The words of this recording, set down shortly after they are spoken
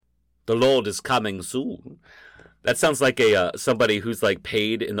The Lord is coming soon. That sounds like a somebody who's like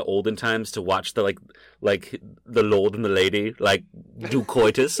paid in the olden times to watch the like the Lord and the Lady like do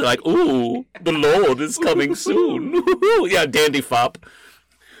coitus. Like, ooh, the Lord is coming soon. Yeah, dandy fop.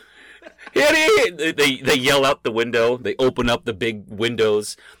 They yell out the window. They open up the big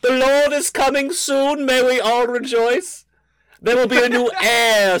windows. The Lord is coming soon. May we all rejoice. There will be a new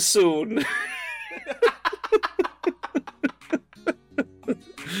heir soon.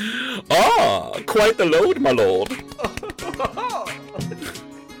 Ah, quite the load, my lord. You don't know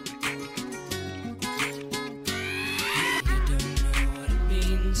what it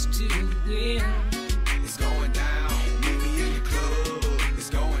means to win. It's going down. Meet me in the club. It's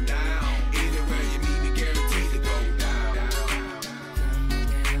going down. Anywhere you meet me, guaranteed to go down. Come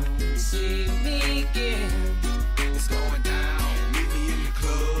down and see me again. It's going down. Meet me in the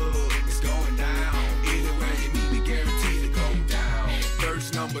club. It's going down. Anywhere you meet me, guaranteed to go down.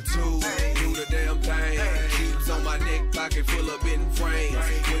 Verse number 2, do the damn thing. Keeps on my neck, pocket full of bitten frames.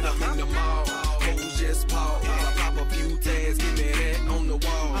 When I'm in the mall, hoes just pause. I pop a few tags, give me that on the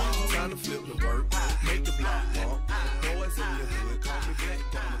wall. Time to flip the work, make the block walk. Boys in the hood, call me Black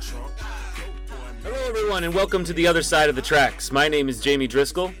Donald Trump. Hello, everyone, and welcome to The Other Side of the Tracks. My name is Jamie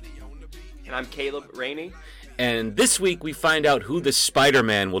Driscoll, And I'm Caleb Rainey. and this week we find out who the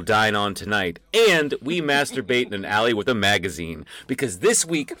Spider-Man will dine on tonight, and we masturbate in an alley with a magazine, because this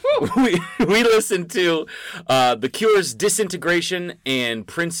week we listened to The Cure's Disintegration and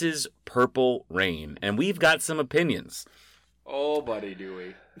Prince's Purple Rain, and we've got some opinions. Oh, buddy, do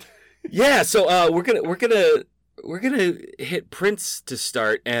we? Yeah, so we're gonna hit Prince to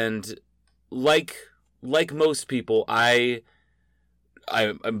start, and like most people, I'm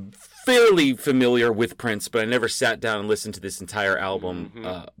fairly familiar with Prince, but I never sat down and listened to this entire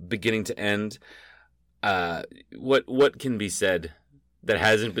album, beginning to end. What can be said that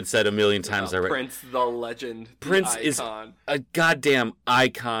hasn't been said a million times already? Prince, the legend, Prince the is icon. a goddamn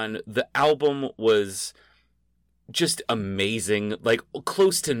icon. The album was just amazing, like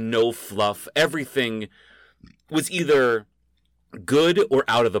close to no fluff. Everything was either good or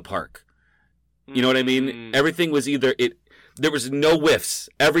out of the park. You know what I mean? Everything was either there was no whiffs.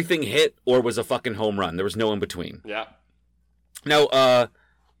 Everything hit or was a fucking home run. There was no in between. Yeah. Now,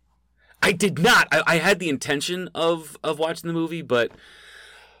 I did not. I had the intention of watching the movie, but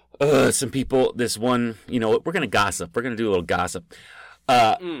some people, this one, we're going to gossip. We're going to do a little gossip.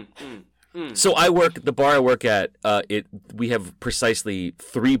 So the bar I work at, we have precisely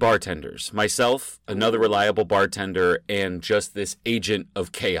 3 bartenders. Myself, another reliable bartender, and just this agent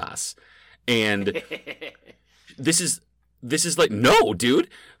of chaos. And this is like, no, dude.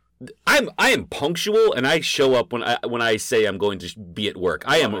 I am punctual, and I show up when I say I'm going to be at work.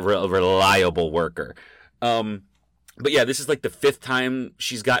 I am a reliable worker. But yeah, this is like the 5th time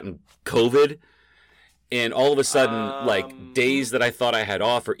she's gotten COVID, and all of a sudden, like days that I thought I had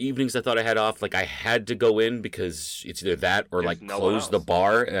off or evenings I thought I had off, like I had to go in because it's either that or like close the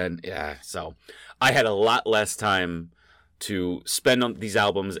bar, and yeah, so I had a lot less time to spend on these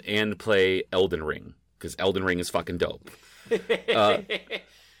albums and play Elden Ring, because Elden Ring is fucking dope.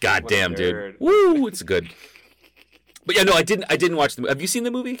 Goddamn, dude. Woo, it's good. But yeah, no, I didn't watch the movie. Have you seen the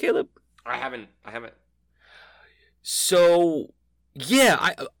movie, Caleb? I haven't. So,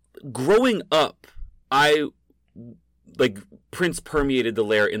 yeah, growing up, Prince permeated the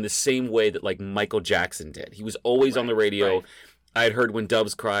lair in the same way that like Michael Jackson did. He was always on the radio. Right. I had heard When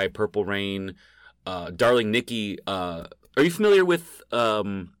Doves Cry, Purple Rain, Darling Nikki. Are you familiar with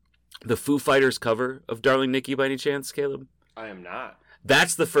the Foo Fighters cover of Darling Nikki by any chance, Caleb? I am not.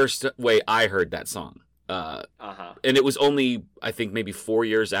 That's the first way I heard that song. And it was only, I think, maybe 4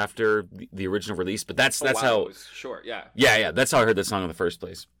 years after the original release, but that's how... It was short, yeah. Yeah, that's how I heard that song in the first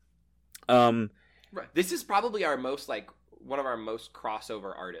place. Right. This is probably one of our most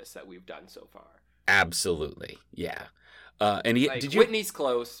crossover artists that we've done so far. Absolutely, yeah. And Whitney's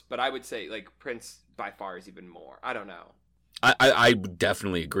close, but I would say Prince by far is even more. I don't know. I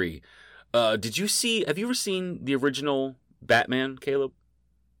definitely agree. Have you ever seen the original Batman, Caleb?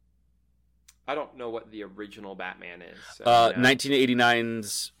 I don't know what the original Batman is.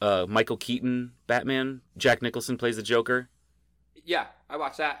 1989's Michael Keaton Batman. Jack Nicholson plays the Joker. Yeah, I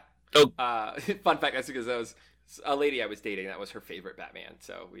watched that. Oh, fun fact, that's because that was a lady I was dating. That was her favorite Batman.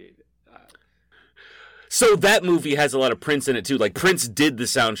 So we. So that movie has a lot of Prince in it too. Like Prince did the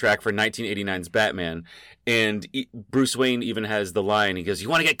soundtrack for 1989's Batman, and Bruce Wayne even has the line. He goes, "You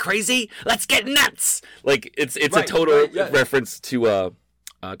want to get crazy? Let's get nuts!" Like it's a total reference to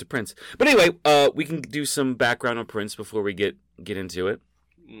Prince. But anyway, we can do some background on Prince before we get into it.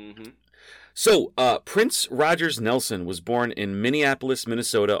 Mm-hmm. So, Prince Rogers Nelson was born in Minneapolis,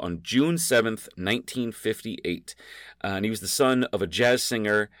 Minnesota on June 7th, 1958. And he was the son of a jazz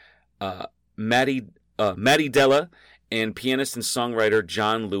singer, Matty Della, and pianist and songwriter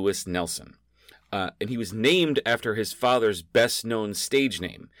John Lewis Nelson. And he was named after his father's best-known stage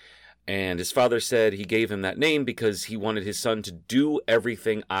name. And his father said he gave him that name because he wanted his son to do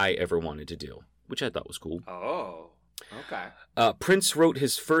everything I ever wanted to do, which I thought was cool. Oh, okay. Prince wrote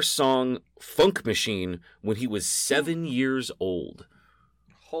his first song, Funk Machine, when he was 7 years old.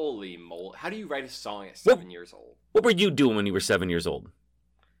 Holy moly. How do you write a song at 7 years old? What were you doing when you were 7 years old?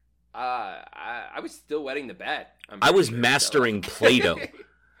 I was still wetting the bed. I was mastering Play-Doh.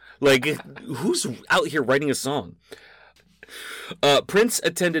 Like, who's out here writing a song? Prince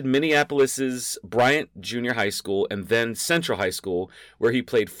attended Minneapolis's Bryant Junior High School and then Central High School, where he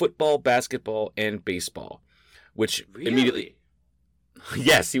played football, basketball, and baseball. Which immediately...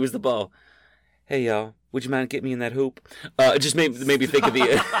 Yes, he was the ball. Hey, y'all, would you mind getting me in that hoop? It just made me think of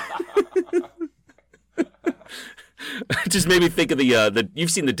the... just made me think of the...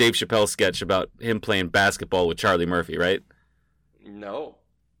 You've seen the Dave Chappelle sketch about him playing basketball with Charlie Murphy, right? No.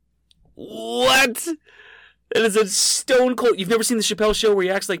 What? That is a stone cold... You've never seen the Chappelle show where he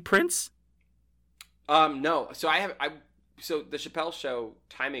acts like Prince? No. So so the Chappelle show,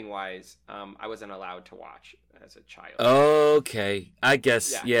 timing-wise, I wasn't allowed to watch as a child. Okay. I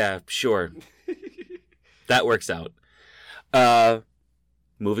guess, yeah sure. That works out.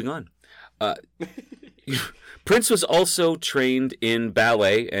 Moving on. Prince was also trained in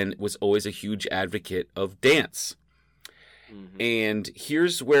ballet and was always a huge advocate of dance. Mm-hmm. And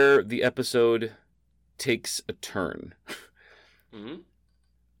here's where the episode takes a turn. Mm-hmm.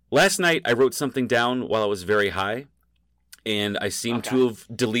 Last night, I wrote something down while I was very high, and I seem to have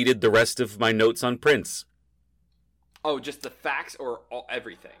deleted the rest of my notes on Prince. Oh, just the facts or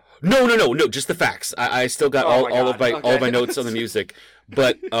everything? No, just the facts. I still got all of my notes on the music,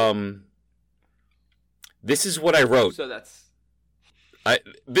 but this is what I wrote. So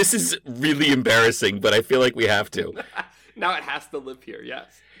this is really embarrassing, but I feel like we have to. Now it has to live here,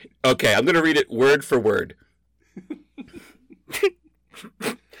 yes. Okay, I'm going to read it word for word.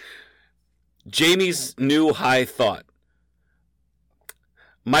 Jamie's new high thought.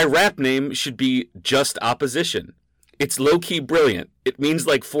 My rap name should be Just Opposition. It's low-key brilliant. It means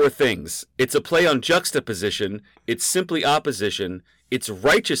like 4 things. It's a play on juxtaposition. It's simply opposition. It's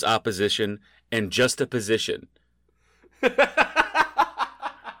righteous opposition. And just a position.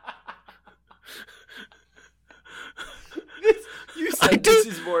 You said this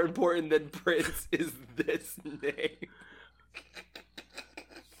is more important than Prince is this name.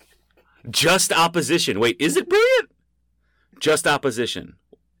 Just opposition. Wait, is it brilliant? Just opposition.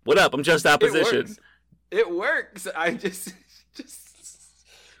 What up? I'm just opposition. It works. I just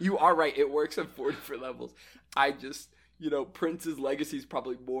you are right. It works on 4 different levels. Prince's legacy is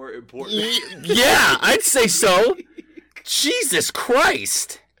probably more important. Yeah, I'd say so. Jesus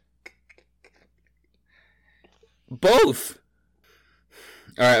Christ. Both.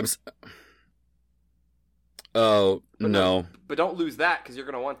 All right. No. But don't lose that because you're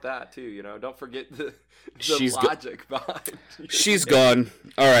going to want that too, Don't forget the logic behind it. She's gone.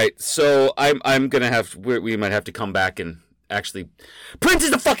 All right. So I'm going to we might have to come back and actually... Prince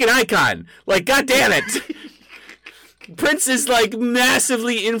is a fucking icon. Like, God damn it. Prince is, like,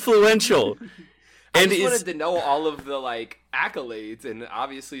 massively influential. I just wanted to know all of the, like, accolades, and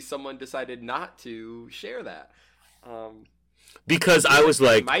obviously someone decided not to share that. Because I was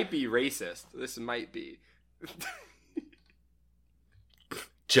like... It might be racist. This might be.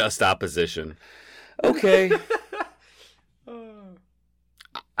 Just opposition. Okay.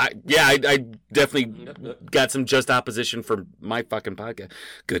 I definitely got some just opposition for my fucking podcast.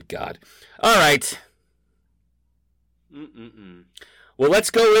 Good God. All right. Well,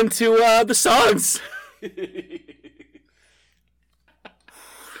 let's go into the songs.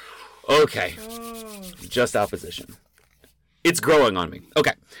 Okay. Just opposition. It's growing on me.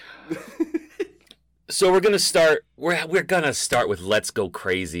 Okay. So we're gonna start. We're gonna start with "Let's Go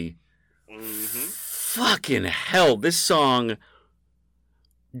Crazy." Mm-hmm. Fucking hell, this song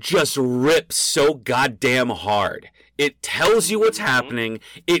just rips so goddamn hard. It tells you what's happening.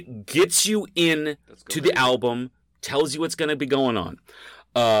 It gets you in to the album. Tells you what's gonna be going on.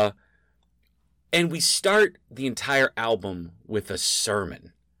 And we start the entire album with a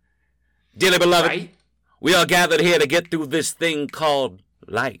sermon. Dearly beloved, right? We are gathered here to get through this thing called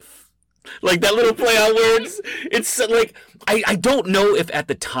life. Like that little play on words. It's like, I don't know if at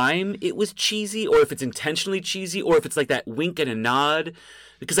the time it was cheesy or if it's intentionally cheesy or if it's like that wink and a nod.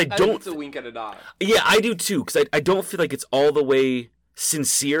 Because I don't. Think it's a wink and a nod. Yeah, I do too. Because I don't feel like it's all the way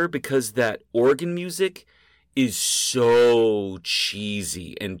sincere because that organ music is so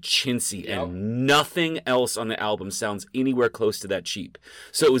cheesy and chintzy, and nothing else on the album sounds anywhere close to that cheap.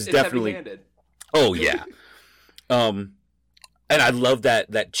 So it was definitely heavy-handed. Oh yeah. And I love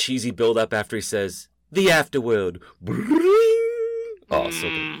that cheesy build up after he says the afterworld. Oh, so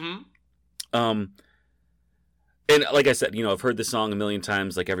good. And like I said, I've heard the song a million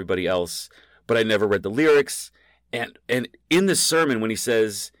times like everybody else, but I never read the lyrics. And in the sermon when he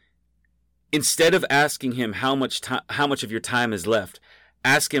says, instead of asking him how much of your time is left,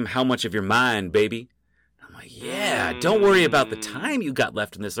 ask him how much of your mind, baby. I'm like, yeah, don't worry about the time you got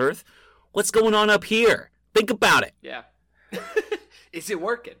left on this earth. What's going on up here? Think about it. Yeah. Is it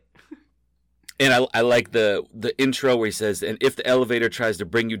working? And I like the intro where he says, and if the elevator tries to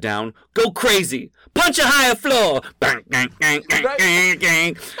bring you down, go crazy. Punch a higher floor. Bang, bang, bang, bang, bang,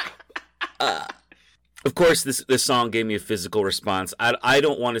 bang. Of course, this song gave me a physical response. I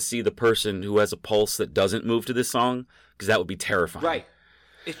don't want to see the person who has a pulse that doesn't move to this song, because that would be terrifying. Right.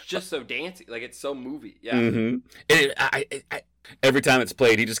 It's just so dancey. Like, it's so movie. Yeah. Mm-hmm. And every time it's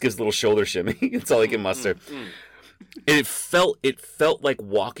played, he just gives a little shoulder shimmy. It's all he can muster. And it felt like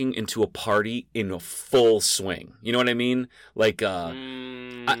walking into a party in a full swing. You know what I mean? Like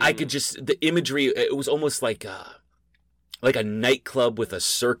I could just, the imagery, it was almost like a nightclub with a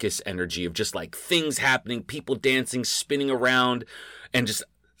circus energy of just like things happening, people dancing, spinning around, and just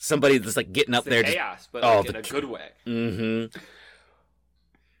somebody that's like getting up there. Chaos, but like in a good way. Mm-hmm.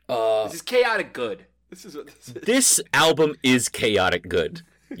 This is chaotic good. This is what this is. This album is chaotic good.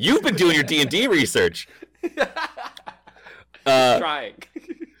 You've been doing your D&D research. Trying.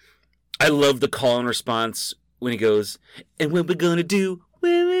 I love the call and response when he goes, and what we're gonna do,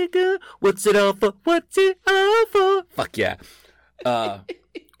 where we go, what's it all for, what's it all for? Fuck yeah. I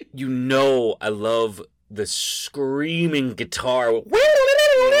love the screaming guitar.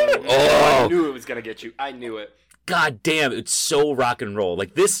 I knew it was gonna get you. I knew it. God damn, it's so rock and roll.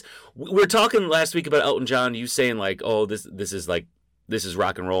 Like this, we were talking last week about Elton John, you saying like, oh, this is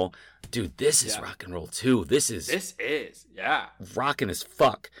rock and roll. Dude, this is rock and roll too. This is rocking as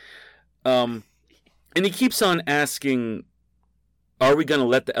fuck. And he keeps on asking, are we going to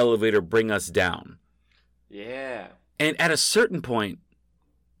let the elevator bring us down? Yeah. And at a certain point,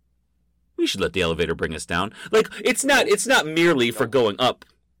 we should let the elevator bring us down. Like, it's not merely for going up,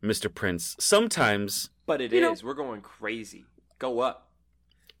 Mr. Prince. Sometimes... But it is. We're going crazy. Go up.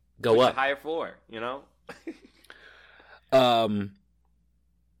 Go up. Higher floor,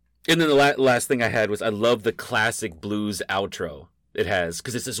 And then the last thing I had was I love the classic blues outro it has,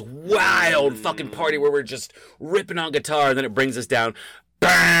 because it's this wild fucking party where we're just ripping on guitar, and then it brings us down.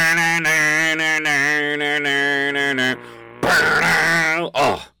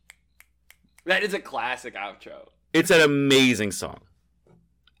 Oh, that is a classic outro. It's an amazing song.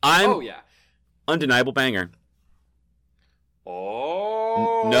 Undeniable banger.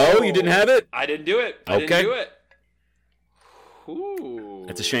 Oh. No, you didn't have it? I didn't do it. I didn't do it. Ooh.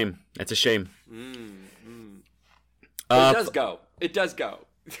 It's a shame. It's a shame. It does go. It does go.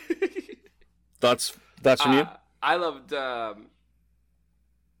 Thoughts from you? I loved.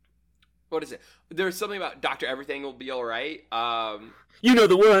 What is it? There's something about Dr. Everything Will Be All Right. You know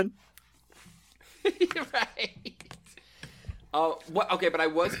the one. Right. Okay, but I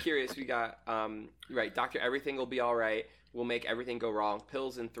was curious. We got right. Dr. Everything Will Be All Right. Will make everything go wrong.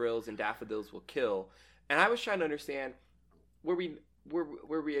 Pills and thrills and daffodils will kill. And I was trying to understand, were we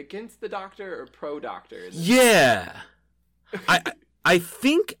against the doctor or pro doctor? Yeah. I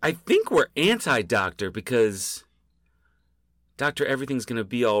think we're anti-doctor, because Dr. Everything's Gonna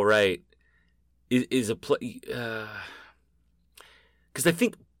Be All Right is a play, because I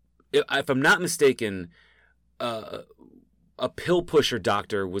think, if I'm not mistaken, a pill pusher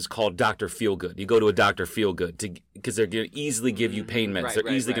doctor was called Dr. Feelgood. You go to a Dr. Feelgood because they're going to easily give you pain meds.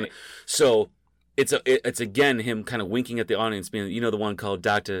 They're easily going to. So it's again him kind of winking at the audience, being, the one called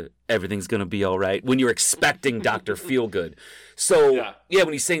Dr. Everything's Gonna Be All Right, when you're expecting Dr. Feelgood. So yeah,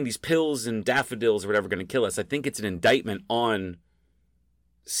 when he's saying these pills and daffodils or whatever are going to kill us, I think it's an indictment on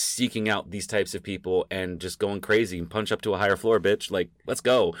seeking out these types of people and just going crazy and punch up to a higher floor, bitch. Like, let's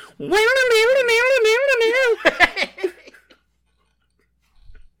go.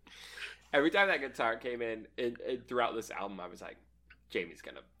 Every time that guitar came in throughout this album, I was like, Jamie's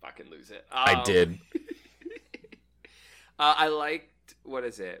gonna fucking lose it. I did. I liked, what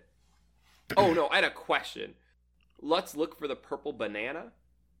is it? Oh no, I had a question. Let's look for the purple banana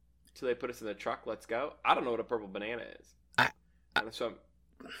till they put us in the truck. Let's go. I don't know what a purple banana is.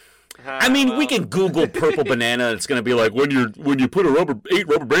 I mean, we can Google purple banana. It's gonna be like when you put 8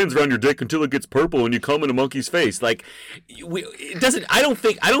 rubber bands around your dick until it gets purple and you come in a monkey's face. Like, it doesn't. I don't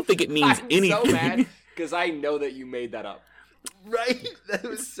think it means I'm anything. so mad because I know that you made that up. Right? That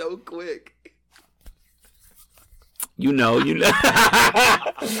was so quick. You know.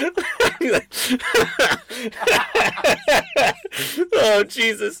 Oh,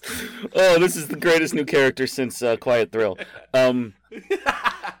 Jesus. Oh, this is the greatest new character since Quiet Thrill.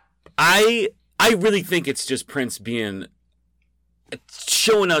 I really think it's just Prince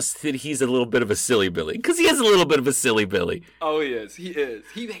showing us that he's a little bit of a silly Billy, because he is a little bit of a silly Billy. Oh, he is. He is.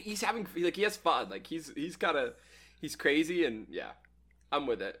 He's having, like, he has fun. Like, he's crazy, and yeah, I'm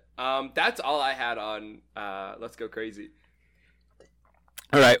with it. That's all I had on Let's Go Crazy.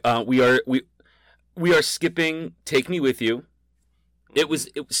 All right, we are skipping Take Me With You. It was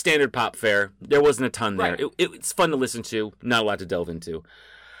standard pop fare. There wasn't a ton there. Right. It's fun to listen to, not a lot to delve into.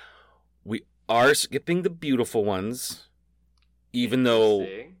 We are skipping the beautiful ones, even though...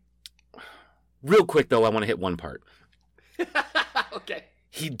 Real quick, though, I want to hit one part. Okay.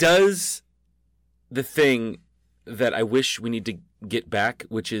 He does the thing that I wish we need to get back,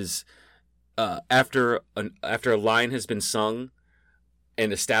 which is after a line has been sung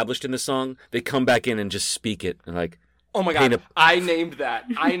and established in the song, they come back in and just speak it. And like, oh my God, I named that.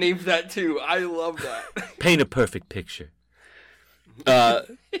 I named that too. I love that. Paint a perfect picture.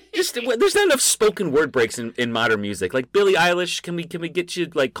 There's not enough spoken word breaks in modern music. Like Billie Eilish, can we get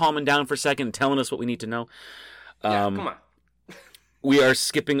you like calming down for a second and telling us what we need to know? Yeah, come on. We are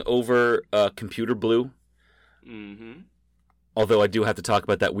skipping over Computer Blue. Mm-hmm. Although I do have to talk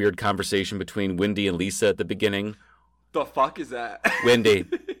about that weird conversation between Wendy and Lisa at the beginning. The fuck is that? Wendy,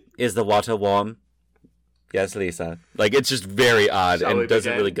 is the water warm? Yes, Lisa. Like, it's just very odd. Shall and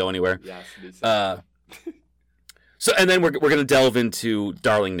doesn't really go anywhere. Yes, Lisa. So, and then we're going to delve into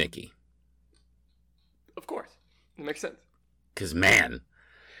Darling Nikki. Of course. It makes sense. Because, man.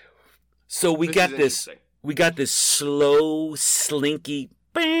 So we got this slow, slinky...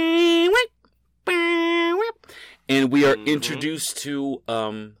 And we are introduced to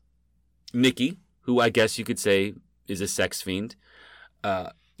Nikki, who I guess you could say is a sex fiend.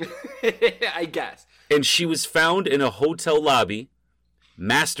 I guess. And she was found in a hotel lobby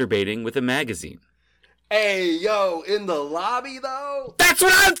masturbating with a magazine. Hey, yo, in the lobby, though? That's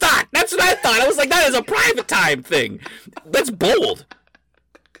what I thought! I was like, that is a private time thing. That's bold.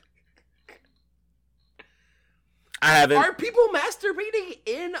 I haven't... Are people masturbating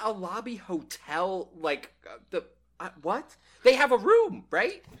in a lobby hotel? Like, what? They have a room,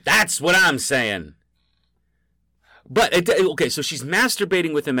 right? That's what I'm saying. But, okay, so she's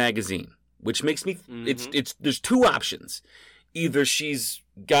masturbating with a magazine, which makes me... It's there's two options. Either she's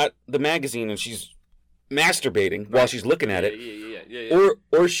got the magazine and she's masturbating while she's looking at it, yeah.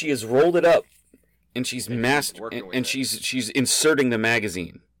 or she has rolled it up and she's she's inserting the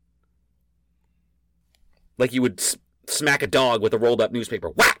magazine. Like you would smack a dog with a rolled up newspaper.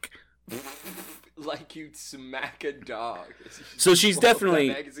 Whack! Like you'd smack a dog. So she's definitely...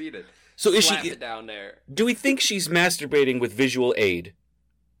 magazine and so is slap she it down there? Do we think she's masturbating with visual aid?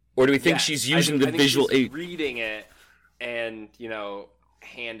 Or do we think she's using the visual aid? Reading it and,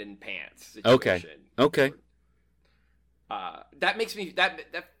 hand in pants Okay. situation. Okay. That makes me...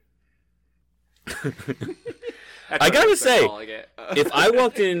 I gotta say, if I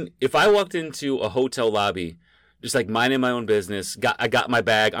walked into a hotel lobby, just like minding my own business, I got my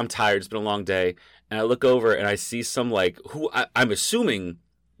bag, I'm tired, it's been a long day, and I look over and I see some I'm assuming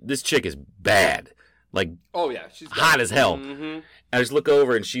this chick is bad, like she's hot as hell. Mm-hmm. And I just look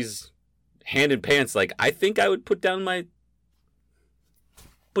over and she's hand in pants. Like I think I would put down my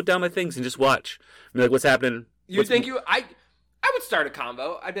things and just watch. I mean, like, what's happening? I would start a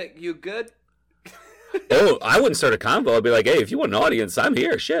convo. I'd be like, you good? Oh, I wouldn't start a convo. I'd be like, hey, if you want an audience, I'm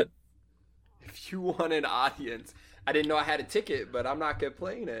here. Shit. If you want an audience, I didn't know I had a ticket, but I'm not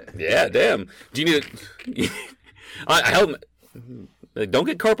playing it. Yeah, damn. Do you need I help. Like, don't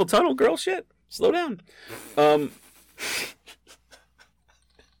get carpal tunnel, girl. Shit. Slow down. Oh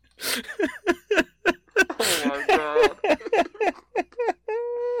my God.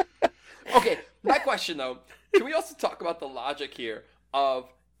 Okay, my question though. Can we also talk about the logic here of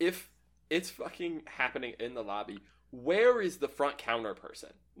if it's fucking happening in the lobby, where is the front counter person?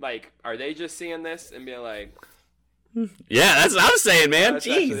 Like, are they just seeing this and being like... Yeah, that's what I was saying, man.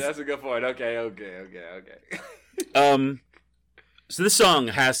 Jeez. That's a good point. Okay. So this song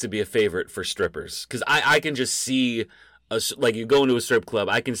has to be a favorite for strippers. Because I can just see... like, you go into a strip club,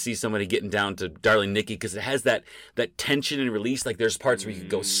 I can see somebody getting down to Darling Nikki because it has that tension and release. Like, there's parts where you can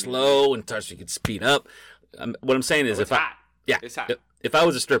go slow and parts where you can speed up. What I'm saying is, it's hot. Yeah, it's hot. If I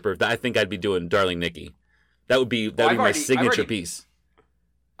was a stripper, I think I'd be doing Darling Nikki. That would be my signature piece.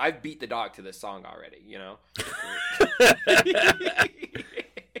 I've beat the dog to this song already, you know?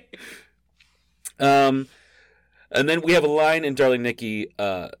 And then we have a line in Darling Nikki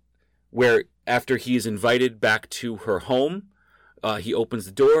where after he is invited back to her home, he opens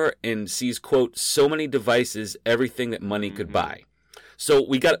the door and sees, quote, so many devices, everything that money could buy. So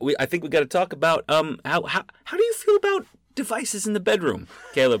I think we got to talk about how do you feel about devices in the bedroom,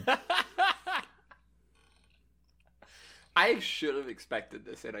 Caleb? I should have expected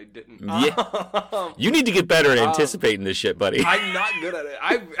this, and I didn't. Yeah. You need to get better at anticipating this shit, buddy. I'm not good at it.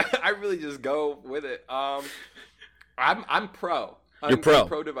 I really just go with it. I'm pro. You're pro. I'm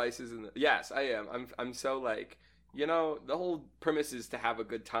pro devices. Yes, I am. I'm so like, you know, the whole premise is to have a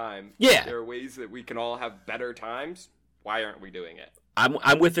good time. Yeah. If there are ways that we can all have better times. Why aren't we doing it? I'm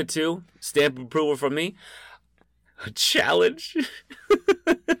with it too. Stamp of approval from me. A challenge.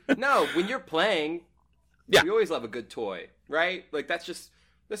 No, when you're playing. Yeah. We always love a good toy, right? Like that's a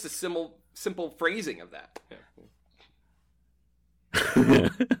simple phrasing of that. Yeah.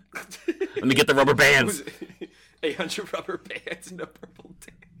 Let me get the rubber bands. 800 rubber bands and a purple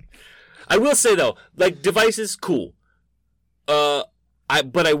dick. I will say though, like devices, cool. I'd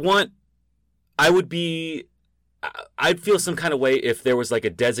feel some kind of way if there was like a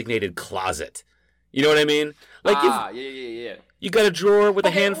designated closet. You know what I mean? Like yeah. You got a drawer with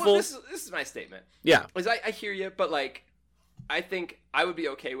a handful. Well, this is my statement. Yeah. I hear you, but like, I think I would be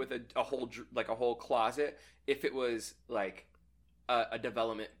okay with a whole closet if it was like a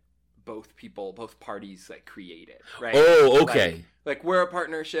development both parties like created, right? Oh, okay. Like we're a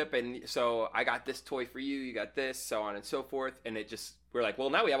partnership, and so I got this toy for you, you got this, so on and so forth, and we're like, well,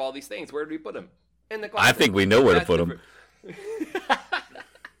 now we have all these things. Where do we put them? In the closet. I think we know where to put them.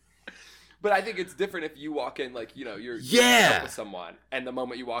 But I think it's different if you walk in, like, you know, you're up with someone, and the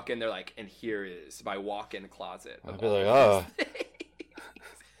moment you walk in, they're like, and here is my walk-in closet. I'll be like, oh.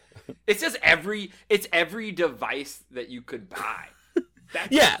 It's just every device that you could buy.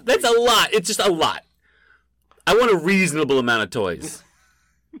 That's a lot. It's just a lot. I want a reasonable amount of toys.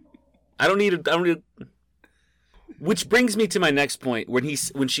 I don't need. Which brings me to my next point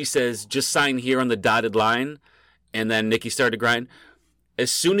when she says, just sign here on the dotted line, and then Nikki started to grind. As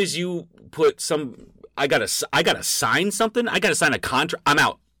soon as you put I gotta sign something. I gotta sign a contract. I'm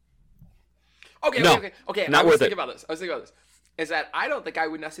out. Okay. Not worth it. I was thinking about this. Is that I don't think I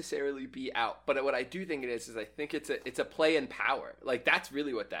would necessarily be out, but what I do think it is I think it's a play in power. Like that's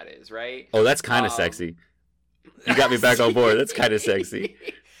really what that is, right? Oh, that's kind of sexy. You got me back on board. That's kind of sexy.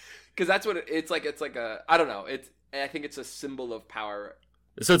 Because that's what it's like. It's like I don't know. I think it's a symbol of power.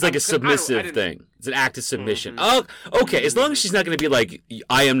 So it's like a submissive thing. It's an act of submission. Mm-hmm. Oh, okay. As long as she's not going to be like,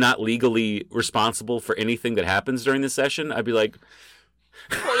 I am not legally responsible for anything that happens during the session, I'd be like,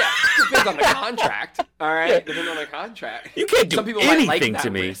 well, yeah, it depends on the contract. All right, depends on the contract. You can't do Some people anything might like that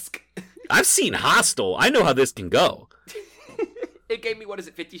to me. Risk. I've seen Hostel. I know how this can go. It gave me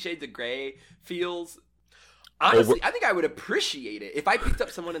 50 Shades of Grey feels. Honestly, I think I would appreciate it if I picked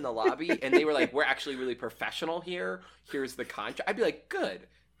up someone in the lobby and they were like, "We're actually really professional here. Here's the contract." I'd be like, "Good."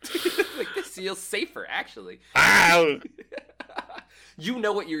 Like this feels safer, actually. Ow. You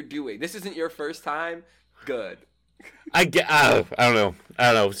know what you're doing. This isn't your first time. Good. I don't know.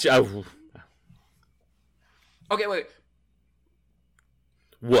 Okay, wait.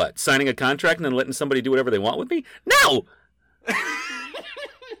 What? Signing a contract and then letting somebody do whatever they want with me? No.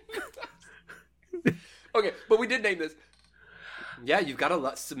 Okay, but we did name this. Yeah, you've got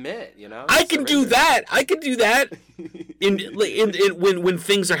to submit. You know. I can do that. When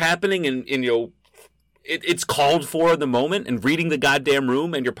things are happening and you know, it's called for in the moment and reading the goddamn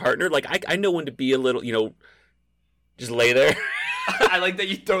room and your partner. Like I know when to be a little, you know, just lay there. I like that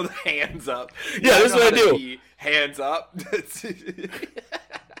you throw the hands up. Yeah, that's what I do. Hands up.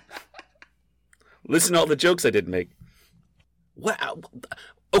 Listen to all the jokes I didn't make. Wow.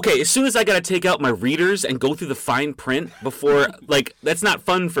 Okay, as soon as I got to take out my readers and go through the fine print before, like, that's not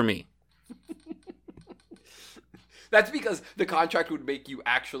fun for me. That's because the contract would make you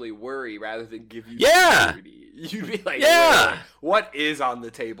actually worry rather than give you security. You'd be like, yeah, what is on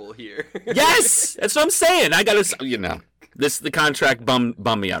the table here? Yes, that's what I'm saying. I got to, you know, the contract bummed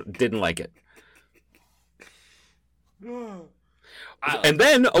me out. Didn't like it. And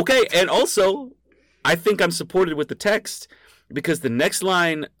then, okay, and also, I think I'm supported with the text because the next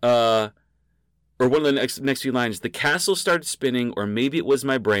line, or one of the next few lines, the castle started spinning, or maybe it was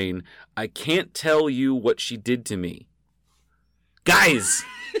my brain. I can't tell you what she did to me. Guys,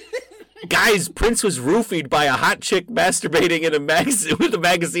 Prince was roofied by a hot chick masturbating in with a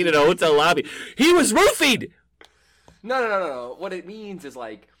magazine in a hotel lobby. He was roofied. No. What it means is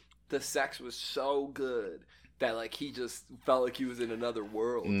like the sex was so good that like he just felt like he was in another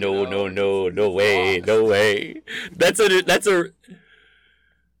world. No, you know? no way, no way. That's a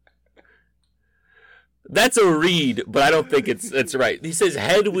read, but I don't think it's right. He says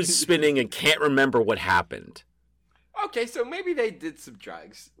head was spinning and can't remember what happened. Okay, so maybe they did some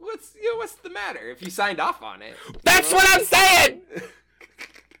drugs. What's the matter if you signed off on it? That's what I'm saying.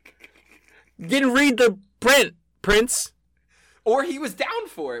 Didn't read the print, Prince. Or he was down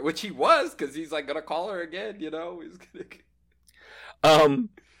for it, which he was, because he's like gonna call her again. He's gonna.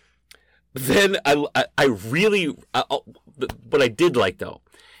 Then I really what I did like though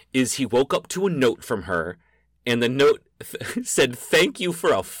is he woke up to a note from her, and the note said, "Thank you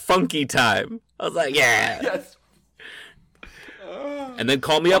for a funky time." I was like, yeah. Yes. And then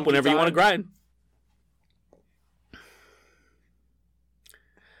call me up whenever you want to grind.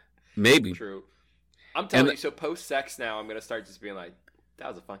 Maybe. True. I'm telling you, so post-sex now, I'm going to start just being like, that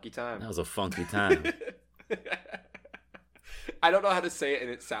was a funky time. That was a funky time. I don't know how to say it, and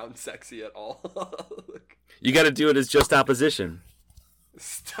it sounds sexy at all. You got to do it as just opposition.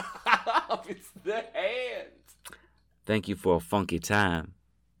 Stop. It's the hands. Thank you for a funky time.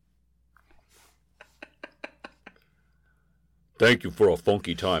 Thank you for a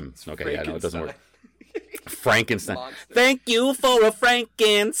funky time. Okay, yeah, no, it doesn't work. Frankenstein. Monster. Thank you for a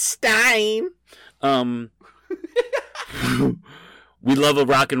Frankenstein. We love a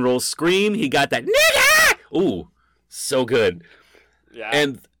rock and roll scream. He got that nigga. Ooh, so good. Yeah.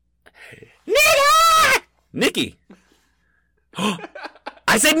 And nigga, Nikki.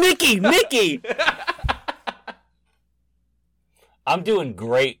 I said Nikki. I'm doing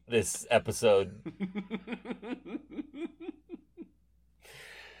great this episode.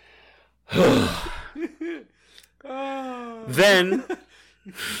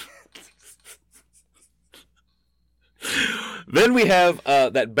 Then we have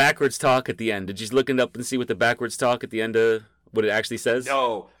that backwards talk at the end. Did you look it up and see what the backwards talk at the end what it actually says?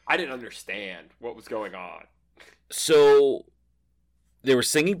 No, I didn't understand what was going on. So they were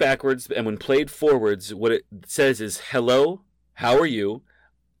singing backwards, and when played forwards, what it says is, "Hello, how are you?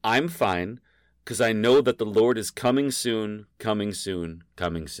 I'm fine, because I know that the Lord is coming soon, coming soon,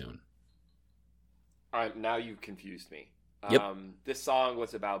 coming soon." Now you've confused me. Yep. This song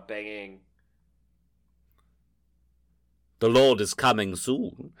was about banging. The Lord is coming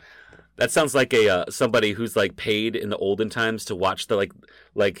soon. That sounds like a somebody who's like paid in the olden times to watch the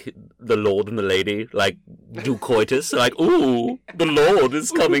like the Lord and the lady like do coitus. Like, ooh, the Lord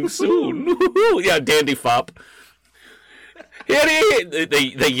is coming soon. Yeah, dandy fop.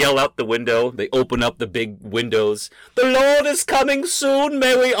 They yell out the window. They open up the big windows. The Lord is coming soon.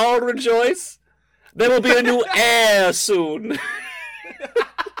 May we all rejoice. There will be a new heir soon.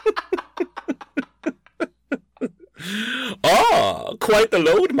 Ah, quite the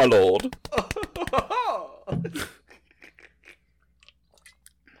load, my lord.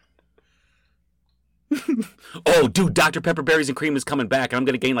 Oh, dude, Dr. Pepper Berries and Cream is coming back, and I'm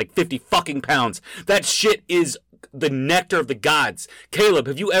going to gain like 50 fucking pounds. That shit is the nectar of the gods. Caleb,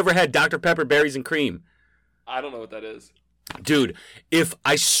 have you ever had Dr. Pepper Berries and Cream? I don't know what that is. Dude,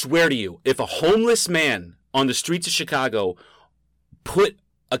 I swear to you, if a homeless man on the streets of Chicago put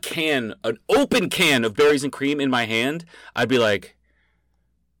an open can of berries and cream in my hand, I'd be like,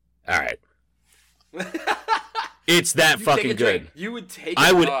 all right. It's that fucking good. You would take it.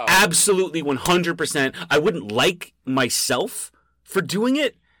 I would absolutely 100%. I wouldn't like myself for doing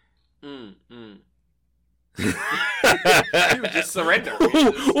it. You would just surrender.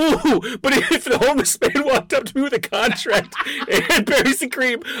 Ooh, but if the homeless man walked up to me with a contract and berries and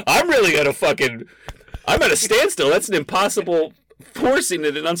cream, I'm at a standstill. That's an impossible forcing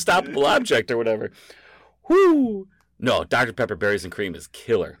it, an unstoppable object or whatever. Whoo! No, Dr. Pepper Berries and Cream is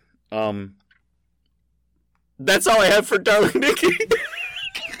killer. That's all I have for Darling Nikki.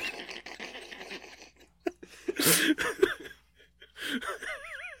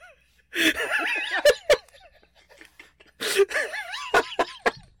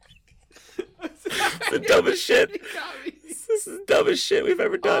 The dumbest shit. This is the dumbest shit we've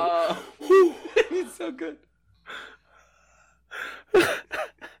ever done. It's so good.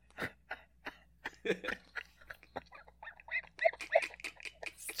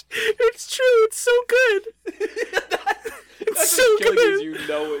 It's true. It's so good. It's so good. Is you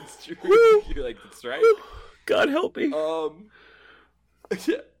know it's true. You're like, that's right. God help me.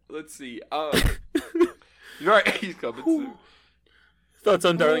 Let's see. Right, he's coming soon. Thoughts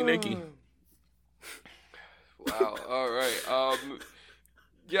on Darling Nikki? Wow. All right.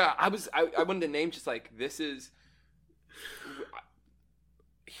 Yeah, I wanted to name just like this is.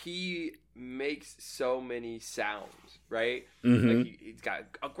 he makes so many sounds, right? Mhm. Like he's got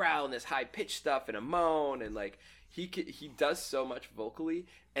a growl and this high pitched stuff and a moan, and like he does so much vocally,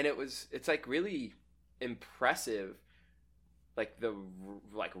 and it's like really impressive, like the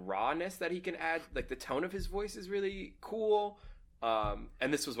like rawness that he can add. Like the tone of his voice is really cool.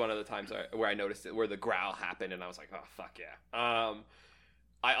 And this was one of the times where I noticed it, where the growl happened, and I was like, oh fuck yeah.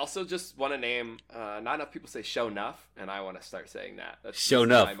 I also just want to name, not enough people say show enough, and I want to start saying that. That's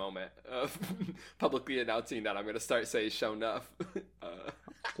my moment of publicly announcing that I'm going to start saying show enough.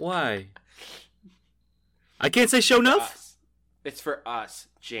 Why? I can't say show enough? It's for us,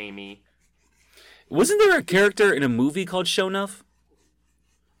 Jamie. Wasn't there a character in a movie called Show Enough?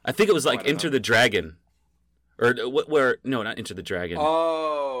 I think it was like Enter the Dragon. Or, no, not Enter the Dragon.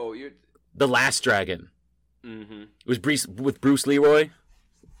 Oh, The Last Dragon. Mm-hmm. It was with Bruce Leroy.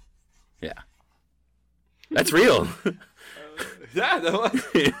 Yeah. That's real. Yeah,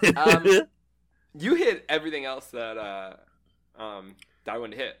 that was. You hit everything else that I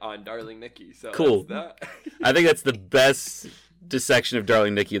wanted to hit on Darling Nikki. So cool. That. I think that's the best dissection of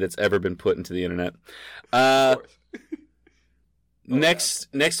Darling Nikki that's ever been put into the internet. Of course.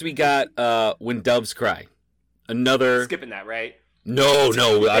 Next we got When Doves Cry. Another skipping that, right? No,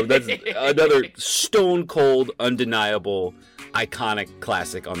 that's another stone cold, undeniable, iconic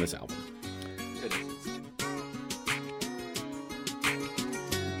classic on this album.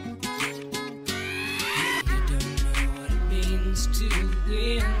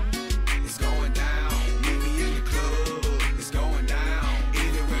 It's going down. Meet me in the club. It's going down.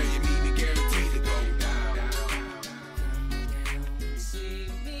 Anywhere you meet me, guaranteed to go down.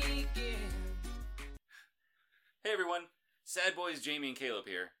 Hey everyone, Sad Boys Jamie and Caleb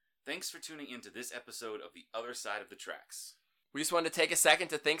here. Thanks for tuning in to this episode of The Other Side of the Tracks. We just wanted to take a second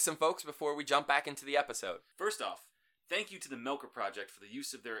to thank some folks before we jump back into the episode. First off, thank you to the Milker Project for the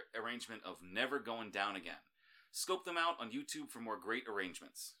use of their arrangement of Never Going Down Again. Scope them out on YouTube for more great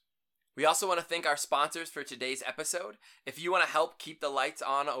arrangements. We also want to thank our sponsors for today's episode. If you want to help keep the lights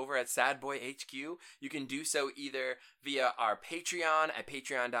on over at Sad Boy HQ, you can do so either via our Patreon at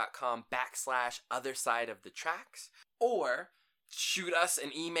patreon.com/othersideofthetracks, or shoot us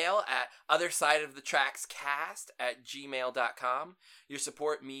an email at othersideofthetrackscast@gmail.com. Your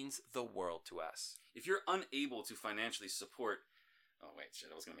support means the world to us. If you're unable to financially support... Oh, wait,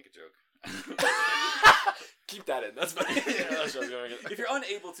 shit, I was going to make a joke. Keep that in. That's funny. If you're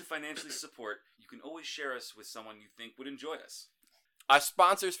unable to financially support, you can always share us with someone you think would enjoy us. Our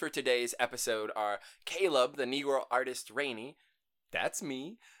sponsors for today's episode are Caleb, the Negro artist Rainey. That's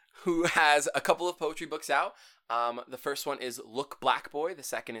me. Who has a couple of poetry books out. The first one is Look Black Boy. The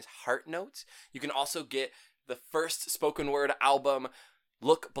second is Heart Notes. You can also get the first spoken word album,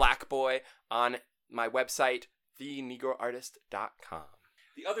 Look Black Boy, on my website, thenegroartist.com.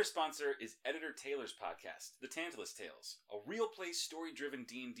 The other sponsor is Editor Taylor's podcast, The Tantalus Tales, a real play story-driven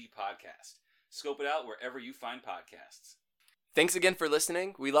D&D podcast. Scope it out wherever you find podcasts. Thanks again for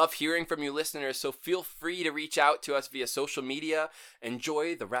listening. We love hearing from you listeners, so feel free to reach out to us via social media.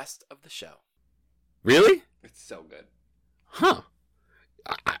 Enjoy the rest of the show. Really? It's so good. Huh.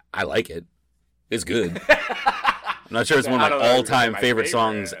 I like it. It's good. I'm not sure it's one of my all-time favorite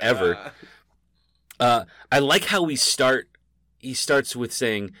songs ever. I like how he starts with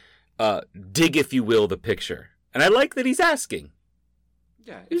saying, dig, if you will, the picture. And I like that he's asking.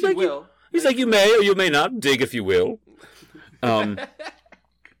 Yeah, He's like, you may or you may not. Dig, if you will. Yeah.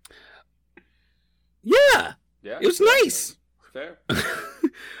 It was nice. Fair.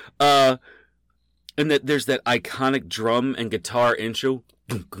 And that there's that iconic drum and guitar intro.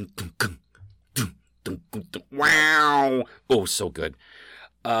 Wow. Oh, so good.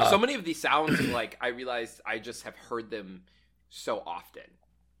 So many of these sounds, like, I realized I just have heard them so often.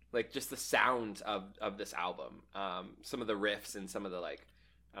 Like, just the sound of this album. Some of the riffs and some of the, like,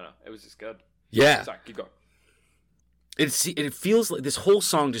 I don't know. It was just good. Yeah. Sorry, keep going. It feels like this whole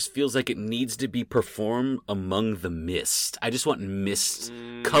song just feels like it needs to be performed among the mist. I just want mist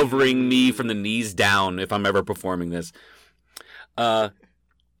covering me from the knees down if I'm ever performing this. And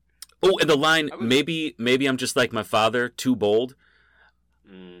the line, maybe I'm just like my father, too bold.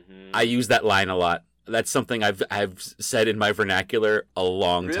 Mm-hmm. I use that line a lot. That's something I've said in my vernacular a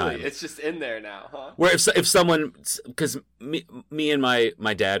long time. Really? It's just in there now, huh? Where if someone, because me and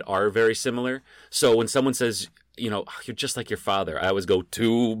my dad are very similar, so when someone says, you're just like your father, I always go,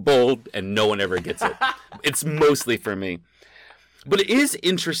 too bold, and no one ever gets it. It's mostly for me. But it is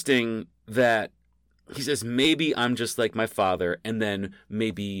interesting that he says, maybe I'm just like my father, and then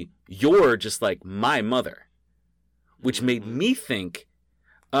maybe you're just like my mother, which made me think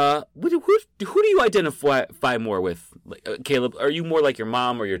Who do you identify more with? Caleb, are you more like your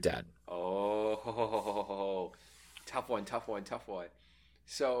mom or your dad? Oh, tough one.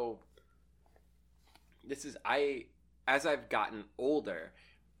 So as I've gotten older,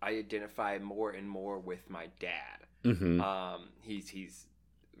 I identify more and more with my dad. Mm-hmm. He's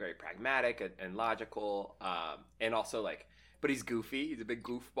very pragmatic and logical, and also like, but he's goofy. He's a big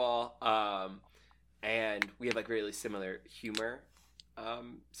goofball, and we have like really similar humor.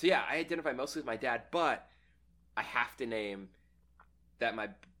 So yeah, I identify mostly with my dad, but I have to name that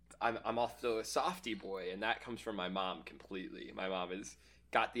I'm also a softy boy, and that comes from my mom completely. My mom has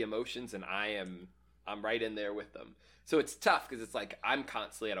got the emotions, and I'm right in there with them. So it's tough because it's like I'm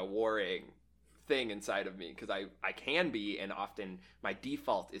constantly at a warring thing inside of me because I can be, and often my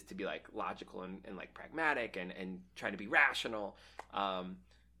default is to be like logical and like pragmatic and trying to be rational.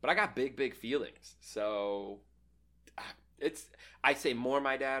 But I got big feelings. So I say more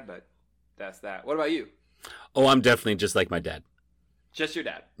my dad, but that's that. What about you? Oh, I'm definitely just like my dad. Just your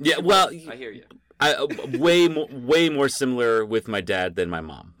dad? Yeah, well, I hear you. I way more similar with my dad than my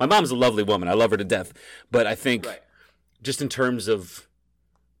mom. My mom's a lovely woman. I love her to death. But I think just in terms of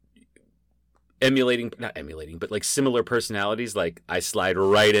not emulating, but like similar personalities, like I slide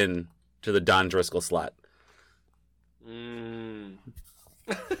right in to the Don Driscoll slot.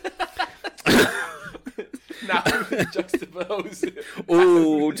 Now juxtapose.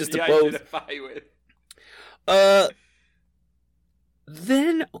 Ooh, juxtapose. Identify with.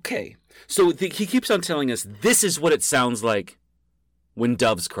 Then, okay. So he keeps on telling us this is what it sounds like when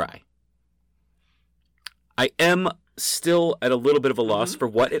doves cry. I am still at a little bit of a loss for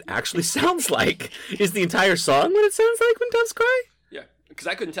what it actually sounds like. Is the entire song what it sounds like when doves cry? Yeah, because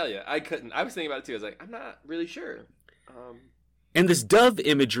I couldn't tell you. I was thinking about it too. I was like, I'm not really sure. And this dove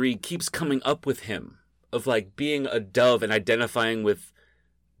imagery keeps coming up with him of like being a dove and identifying with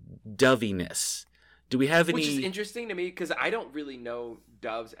doviness. Do we have any? Which is interesting to me because I don't really know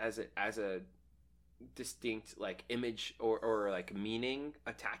doves as a distinct like image or like meaning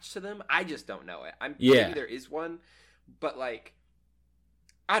attached to them. I just don't know it. Maybe there is one, but like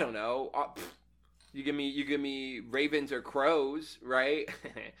I don't know. You give me ravens or crows, right?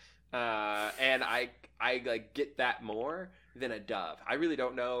 And I like get that more than a dove. I really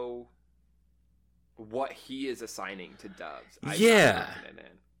don't know what he is assigning to doves.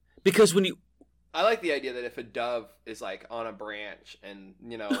 Because when you I like the idea that if a dove is like on a branch and,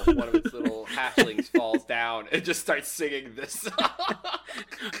 you know, one of its little hatchlings falls down, it just starts singing this song.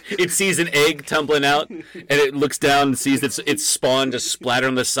 It sees an egg tumbling out and it looks down and sees its spawn just splatter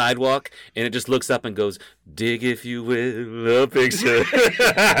on the sidewalk and it just looks up and goes, dig if you will, a picture.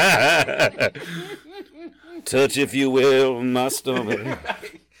 Touch if you will, my stomach.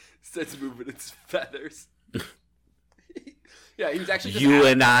 Starts moving its feathers. Yeah, he was actually just you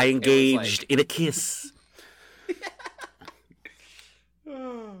and I engaged in a kiss.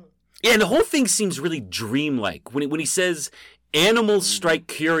 Yeah, and the whole thing seems really dreamlike. When he says animals strike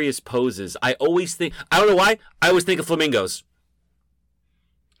curious poses, I always think, I don't know why, I always think of flamingos.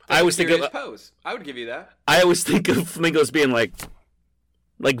 I always think of pose. I would give you that. I always think of flamingos being like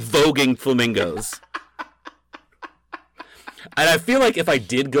voguing flamingos. And I feel like if I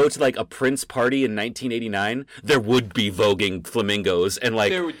did go to like a Prince party in 1989, there would be voguing flamingos and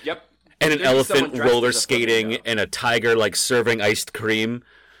like and an elephant roller skating and a tiger like serving iced cream.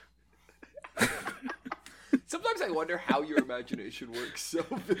 Sometimes I wonder how your imagination works so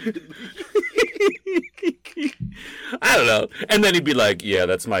vividly. I don't know. And then he'd be like, "Yeah,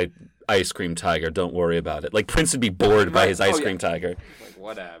 that's my ice cream tiger. Don't worry about it." Like Prince would be bored by his ice cream tiger. Like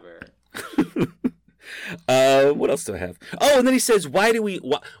whatever. What else do I have? Oh, and then he says, why do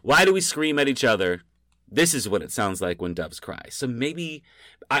we scream at each other? This is what it sounds like when doves cry. So maybe,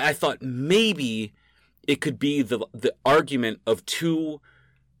 I thought maybe it could be the argument of two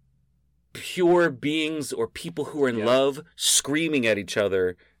pure beings or people who are in love screaming at each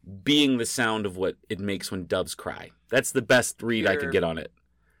other being the sound of what it makes when doves cry. That's the best read I could get on it.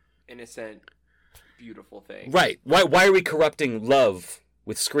 Innocent, beautiful thing. Right. Why are we corrupting love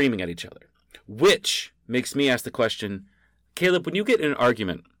with screaming at each other? Which makes me ask the question, Caleb, when you get in an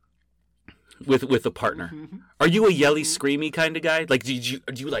argument with a partner, are you a yelly, screamy kind of guy? Like, do you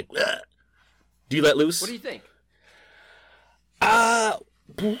like, ugh? Do you let loose? What do you think?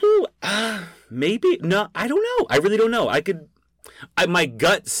 Maybe. No, I don't know. I really don't know. My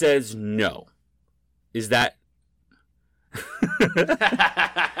gut says no. Is that...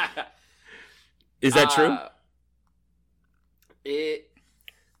 Is that true? It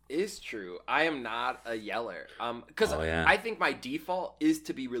is true. I am not a yeller. Because I think my default is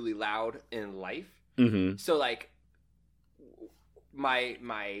to be really loud in life. Mm-hmm. So like,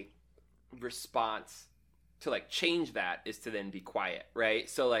 my response to like change that is to then be quiet, right?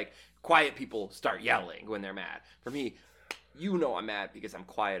 So like quiet people start yelling when they're mad. For me, I'm mad because I'm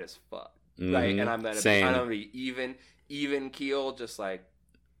quiet as fuck, right? And I'm gonna be even keel, just like,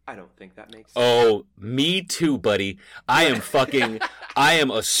 I don't think that makes sense. Oh, me too, buddy. I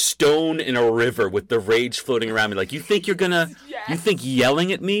am a stone in a river with the rage floating around me. Like, you think you think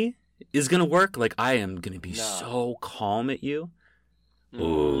yelling at me is gonna work? Like, I am gonna be so calm at you.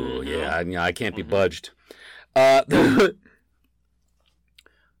 Oh, yeah, I can't be budged. I thought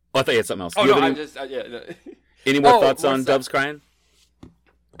you had something else. Oh, no, I'm just, no. Any more thoughts on Doves Crying?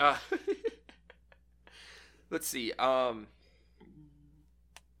 Let's see.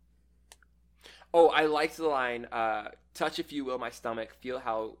 I liked the line, touch if you will my stomach, feel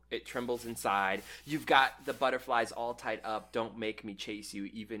how it trembles inside. You've got the butterflies all tied up, don't make me chase you,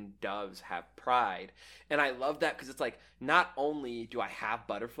 even doves have pride. And I love that because it's like, not only do I have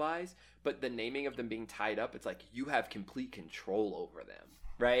butterflies, but the naming of them being tied up, it's like you have complete control over them,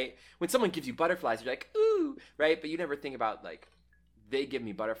 right? When someone gives you butterflies, you're like, ooh, right? But you never think about, like, they give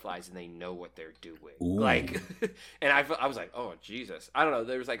me butterflies and they know what they're doing. Ooh. Like, and I was like, oh, Jesus. I don't know.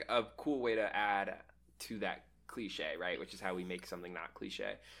 There was like a cool way to add to that cliche, right? Which is how we make something not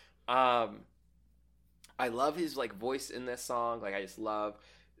cliche. I love his like voice in this song. Like, I just love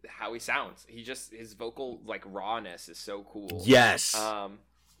how he sounds. His vocal like rawness is so cool. Yes.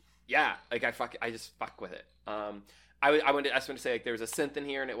 Yeah. Like I just fuck with it. I wanted to say, like, there was a synth in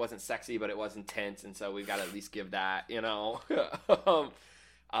here and it wasn't sexy, but it was intense, and so we've got to at least give that, you know.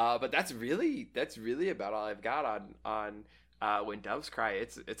 But that's really about all I've got on When Doves Cry.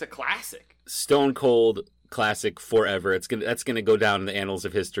 It's a classic, stone cold classic forever. That's gonna go down in the annals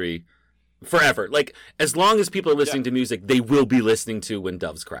of history forever. Like, as long as people are listening to music, they will be listening to When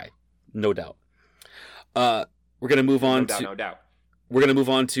Doves Cry, no doubt. We're gonna move on no doubt. We're gonna move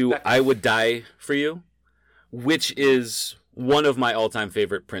on to I Would Die for You, which is one of my all-time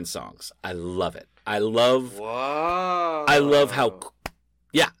favorite Prince songs. I love it. I love how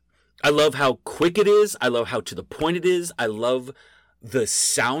quick it is. I love how to the point it is. I love the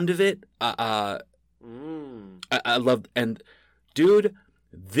sound of it. I love, and dude,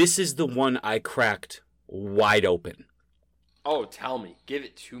 this is the one I cracked wide open. Oh, tell me. Give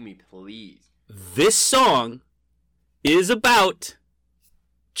it to me, please. This song is about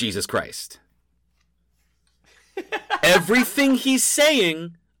Jesus Christ. Everything he's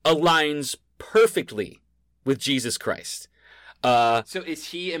saying aligns perfectly with Jesus Christ. So is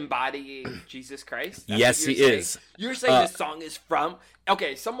he embodying Jesus Christ? Yes, he is. You're saying this song is from...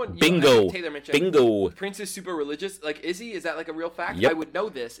 Okay, someone... Bingo. Taylor mentioned Bingo. Prince Prince is super religious. Like, is he? Is that like a real fact? Yep. I would know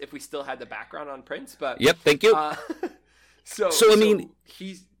this if we still had the background on Prince, but... Yep, thank you. So I mean...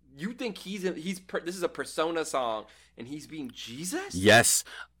 You think this is a persona song, and he's being Jesus? Yes.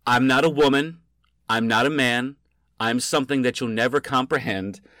 I'm not a woman. I'm not a man. I'm something that you'll never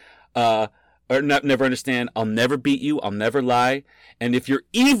comprehend. Or never understand. I'll never beat you. I'll never lie. And if you're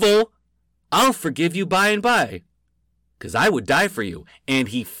evil, I'll forgive you by and by. Because I would die for you. And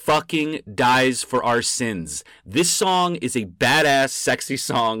he fucking dies for our sins. This song is a badass, sexy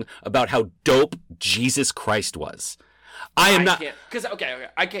song about how dope Jesus Christ was. I'm not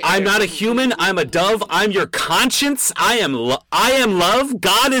a human. I'm a dove. I'm your conscience. I am love.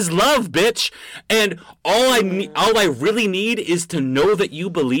 God is love, bitch. And all I really need is to know that you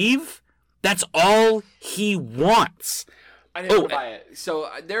believe. That's all he wants. I didn't buy it. So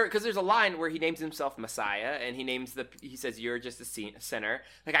because there's a line where he names himself Messiah, and he says you're just a sinner.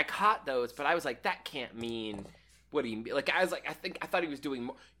 Like, I caught those, but I was like, that can't mean what he mean. Like, I was like, I thought he was doing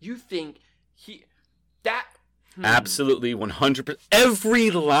more. You think that? Absolutely, 100%. Every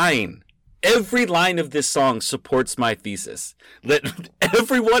line of this song supports my thesis. That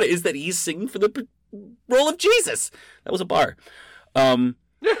everyone is that he's singing for the role of Jesus. That was a bar. I'm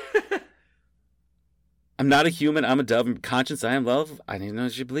not a human. I'm a dove. I'm conscience. I am love. I need to know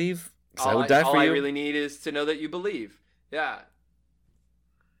that you believe. I would die for you. All I really need is to know that you believe. Yeah.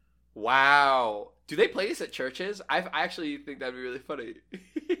 Wow. Do they play this at churches? I actually think that'd be really funny.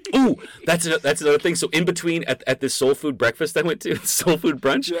 Ooh, that's another thing. So in between at this soul food breakfast I went to, soul food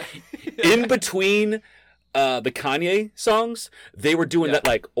brunch, in between the Kanye songs, they were doing that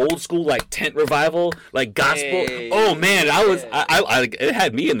like old school like tent revival, like gospel. Hey, oh man, I it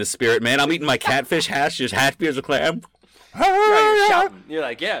had me in the spirit, man. I'm eating my catfish hash, just happy as a clam. You're shouting. You're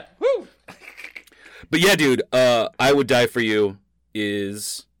like, yeah, woo. But yeah, dude, I Would Die for You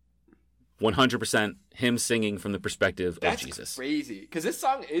is 100% him singing from the perspective of Jesus. That's crazy. Because this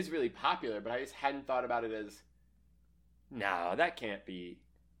song is really popular, but I just hadn't thought about it as, no, that can't be.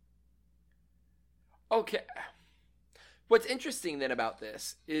 Okay. What's interesting then about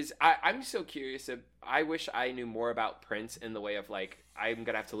this is I'm so curious. I wish I knew more about Prince in the way of like I'm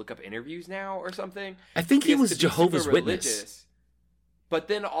gonna have to look up interviews now or something. I think he Because was to be Jehovah's super Witness. religious, but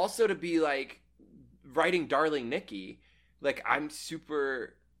then also to be like writing Darling Nikki, like I'm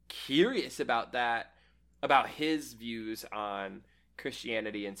super curious about that, about his views on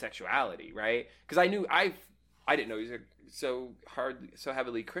Christianity and sexuality, right? Because I didn't know he was so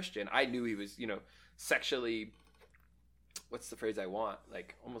heavily Christian. I knew he was, sexually. What's the phrase I want?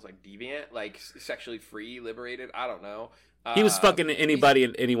 Like almost like deviant, like sexually free, liberated. I don't know. He was fucking anybody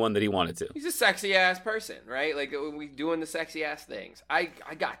and anyone that he wanted to. He's a sexy ass person, right? Like we doing the sexy ass things. I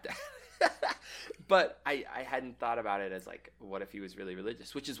got that. But I hadn't thought about it as like, what if he was really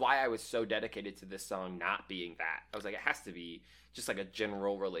religious? Which is why I was so dedicated to this song not being that. I was like, it has to be just like a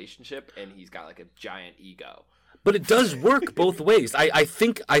general relationship, and he's got like a giant ego. But it does work both ways. I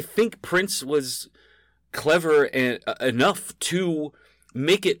think Prince was clever enough to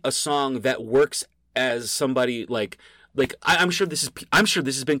make it a song that works as somebody like I'm sure this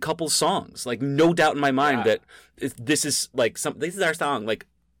has been couples songs, like no doubt in my mind that this is our song, like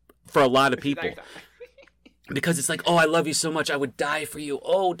for a lot of people, because it's like, oh, I love you so much, I would die for you,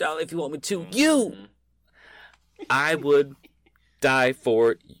 oh darling, if you want me to, you, I would die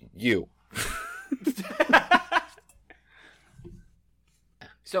for you.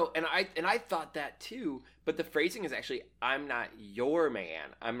 So, and I thought that too, but the phrasing is actually, I'm not your man,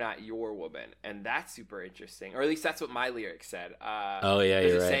 I'm not your woman, and that's super interesting, or at least that's what my lyrics said. Oh yeah,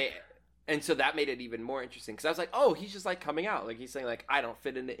 you're right. And so that made it even more interesting, because I was like, oh, he's just like coming out, like he's saying like, I don't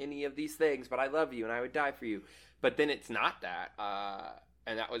fit into any of these things, but I love you and I would die for you. But then it's not that,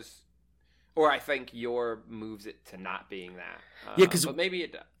 and that was, or I think your moves it to not being that. Yeah, because but maybe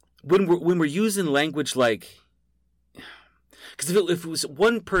it does. When we're using language like. Because if it was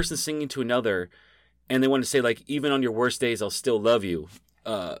one person singing to another, and they want to say like, even on your worst days, I'll still love you.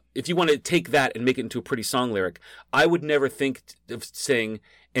 If you want to take that and make it into a pretty song lyric, I would never think of saying,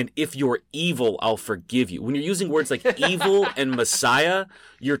 and if you're evil, I'll forgive you. When you're using words like evil and Messiah,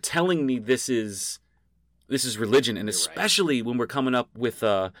 you're telling me this is religion, and especially when we're coming up with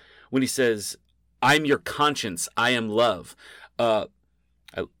when he says, I'm your conscience, I am love. The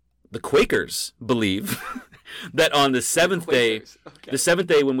Quakers believe. That on the seventh day,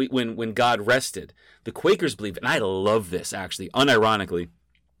 when God rested, the Quakers believe, and I love this actually, unironically,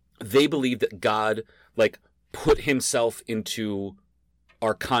 they believe that God like put himself into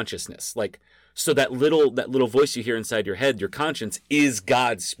our consciousness, like so that little voice you hear inside your head, your conscience, is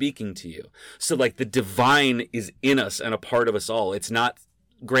God speaking to you. So like the divine is in us and a part of us all. It's not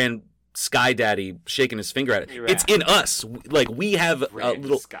Grand Sky Daddy shaking his finger at it. Right. It's in us. Like we have a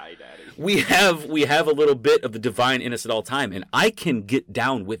little Sky Daddy. We have a little bit of the divine in us at all time, and I can get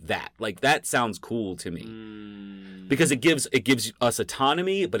down with that. Like that sounds cool to me. Because it gives us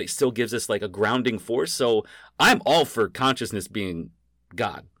autonomy, but it still gives us like a grounding force. So I'm all for consciousness being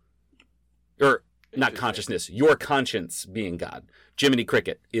God. Or not consciousness, your conscience being God. Jiminy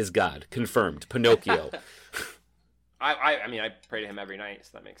Cricket is God. Confirmed. Pinocchio. I mean, I pray to him every night,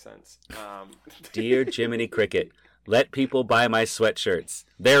 so that makes sense. Dear Jiminy Cricket, let people buy my sweatshirts.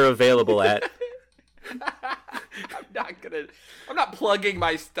 They're available at... I'm not plugging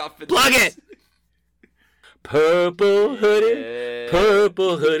my stuff. Plug it! Purple hoodie,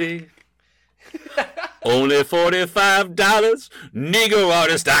 purple hoodie. Only $45,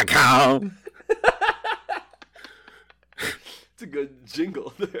 negroartist.com. It's a good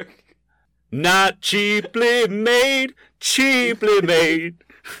jingle there. Not cheaply made, cheaply made.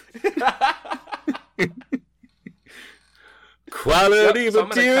 Quality So I'm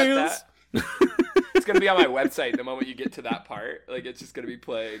gonna cut materials. that. It's gonna be on my website the moment you get to that part. Like it's just gonna be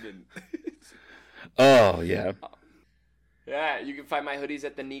playing and. Oh yeah. Yeah, you can find my hoodies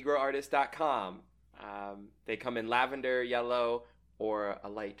at thenegroartist.com. They come in lavender, yellow, or a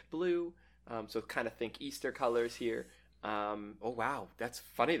light blue. So kind of think Easter colors here. Oh wow, that's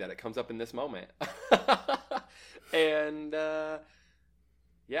funny that it comes up in this moment. And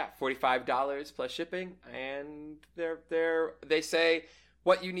yeah, $45 plus shipping, and they say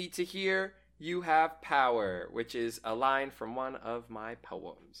what you need to hear. You have power, which is a line from one of my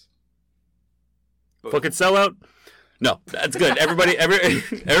poems. Boom. Fucking sellout. No, that's good. Everybody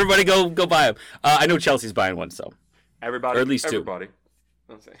go buy them. I know Chelsea's buying one, so Everybody, or at least two. everybody.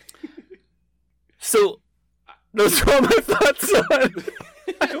 So those are all my thoughts on.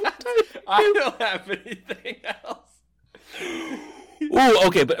 I don't have anything else. Ooh,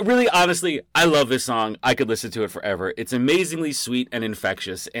 okay, but really, honestly, I love this song. I could listen to it forever. It's amazingly sweet and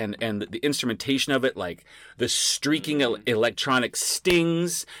infectious, and the instrumentation of it, like the streaking electronic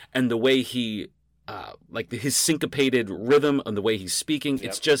stings, and the way he his syncopated rhythm and the way he's speaking. Yep.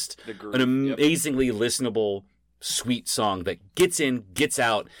 It's just The groove, an amazingly listenable, sweet song that gets in, gets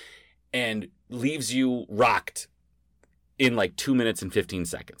out, and leaves you rocked in like 2 minutes and 15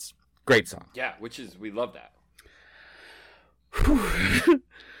 seconds. Great song. Yeah, we love that.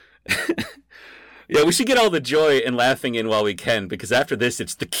 Yeah, we should get all the joy and laughing in while we can, because after this,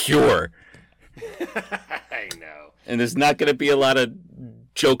 it's The Cure. I know. And there's not going to be a lot of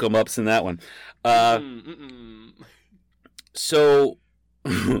joke-em-ups in that one. So,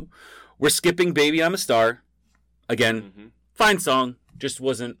 we're skipping Baby I'm a Star. Again, fine song, just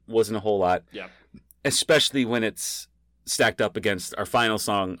wasn't a whole lot. Yeah. Especially when it's stacked up against our final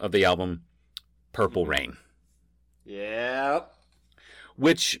song of the album, Purple Rain. Yep.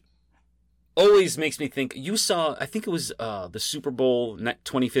 Which always makes me think, you saw, I think it was the Super Bowl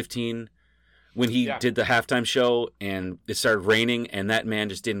 2015 when he did the halftime show and it started raining and that man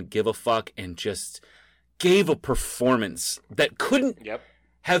just didn't give a fuck and just gave a performance that couldn't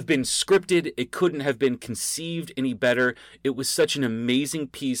have been scripted. It couldn't have been conceived any better. It was such an amazing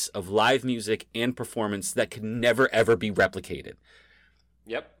piece of live music and performance that could never, ever be replicated.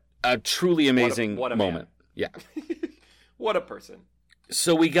 Yep. A truly amazing what a moment. Man. Yeah. What a person.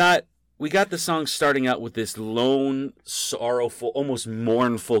 So we got the song starting out with this lone, sorrowful, almost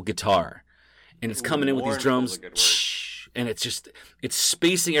mournful guitar. And it's coming in with these drums. And it's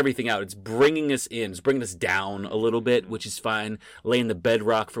spacing everything out. It's bringing us in. It's bringing us down a little bit, which is fine. Laying the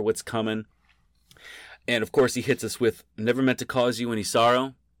bedrock for what's coming. And, of course, he hits us with, never meant to cause you any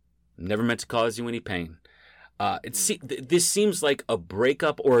sorrow. Never meant to cause you any pain. This seems like a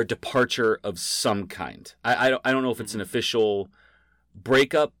breakup or a departure of some kind. I don't know if it's an official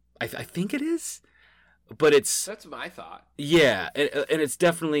breakup. I think it is. But That's my thought. Yeah. And it's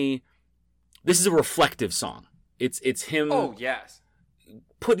definitely... This is a reflective song. It's him. Oh yes.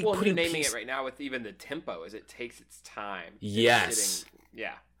 Putting naming it right now with even the tempo as it takes its time. Yes.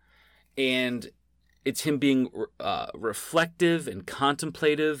 And it's him being reflective and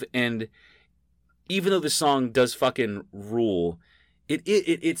contemplative, and even though the song does fucking rule,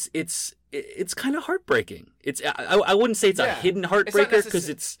 it's kind of heartbreaking. I wouldn't say it's a hidden heartbreaker because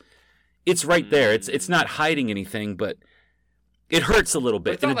it's right there. It's not hiding anything, but. It hurts a little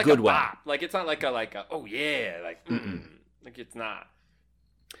bit in a good way. Like it's not like a oh yeah, like it's not.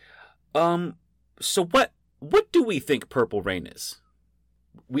 So what do we think Purple Rain is?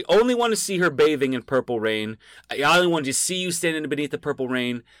 We only want to see her bathing in purple rain. I only want to see you standing beneath the purple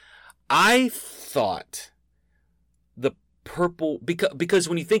rain. I thought the purple because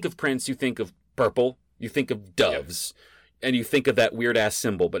when you think of Prince, you think of purple, you think of doves, and you think of that weird ass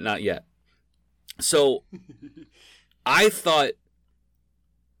symbol, but not yet. So I thought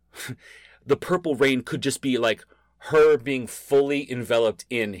the purple rain could just be like her being fully enveloped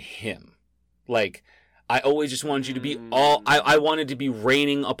in him. Like, I always just wanted you to be I wanted to be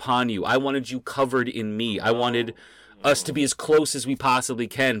raining upon you. I wanted you covered in me. I wanted us to be as close as we possibly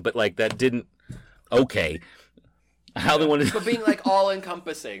can, but like that didn't, okay. How they wanted But being like all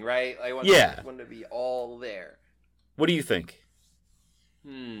encompassing, right? I wanted to be all there. What do you think?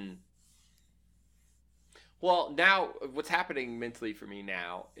 Well, now what's happening mentally for me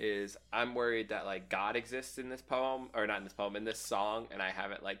now is I'm worried that like God exists in this poem, or not in this poem, in this song, and I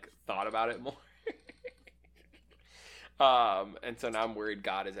haven't like thought about it more. And so now I'm worried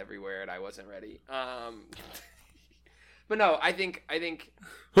God is everywhere and I wasn't ready. But no, I think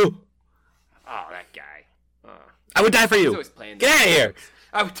Who? Oh, that guy. I would die for He's you. always playing Get out of here.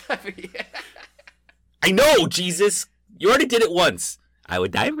 I would die for you. I know, Jesus. You already did it once. I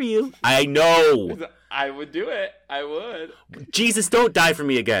would die for you. I know. I would do it. I would. Jesus, don't die for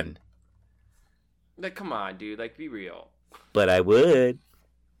me again. Like, come on, dude. Like, be real. But I would.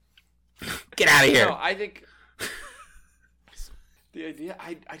 Get out of here. No, I think the idea.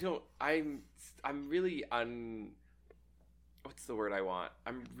 I'm really what's the word I want?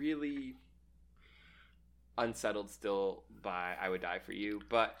 I'm really unsettled still by I would die for you,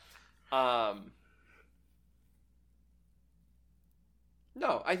 but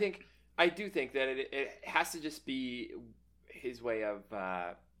no, I do think that it has to just be his way of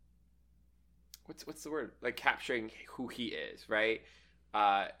what's the word, like capturing who he is, right?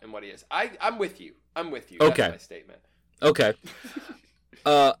 And what he is. I'm with you. Okay. That's my statement. Okay.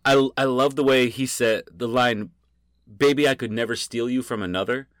 I love the way he said the line, "Baby, I could never steal you from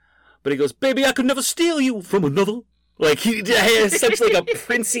another," but he goes, "Baby, I could never steal you from another." Like he has such like a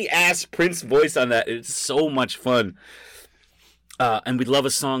Princey ass Prince voice on that. It's so much fun. And we love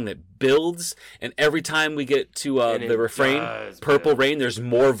a song that builds, and every time we get to the refrain, Purple Rain, there's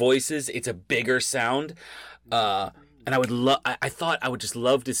more voices. It's a bigger sound. And I thought I would just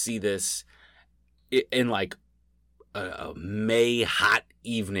love to see this in like a May hot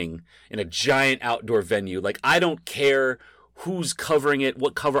evening in a giant outdoor venue. Like, I don't care who's covering it,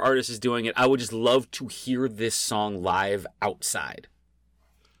 what cover artist is doing it. I would just love to hear this song live outside.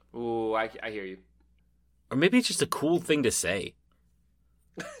 Ooh, I hear you. Or maybe it's just a cool thing to say.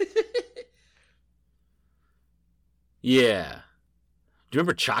 Yeah. Do you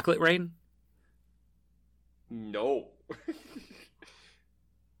remember Chocolate Rain? No.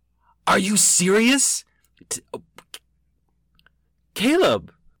 Are you serious?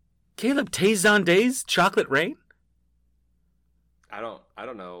 Caleb, Taze on Days, Chocolate Rain? I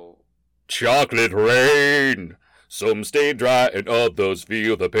don't know. Chocolate rain. Some stay dry and others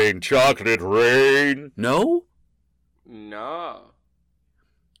feel the pain. Chocolate rain. No? No.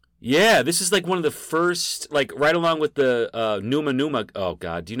 Yeah, this is like one of the first, like right along with the Numa Numa. Oh,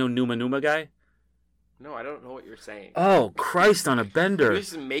 God. Do you know Numa Numa guy? No, I don't know what you're saying. Oh, Christ on a bender. You're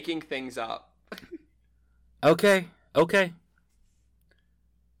just making things up. Okay.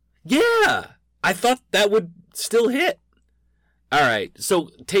 Yeah. I thought that would still hit. All right, so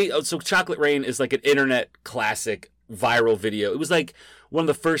Chocolate Rain is like an internet classic viral video. It was like one of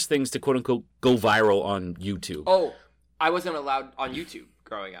the first things to quote unquote go viral on YouTube. Oh, I wasn't allowed on YouTube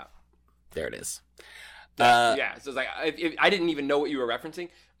growing up. There it is. Yeah, so it's like if I didn't even know what you were referencing.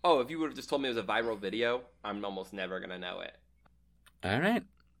 Oh, if you would have just told me it was a viral video, I'm almost never gonna know it. All right.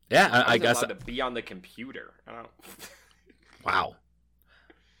 Yeah, I guess. Allowed to be on the computer. I don't. Wow.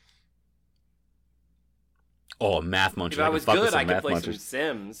 Oh, Math Muncher. If I was good, I could play some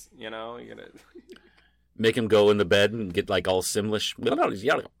Sims. You know, you gotta make him go in the bed and get like all Simlish.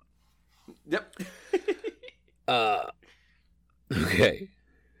 Yep. Okay.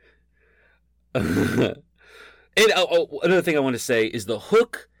 And another thing I want to say is the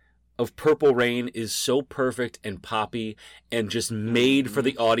hook of Purple Rain is so perfect and poppy and just made for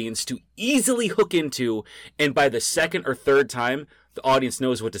the audience to easily hook into. And by the second or third time, the audience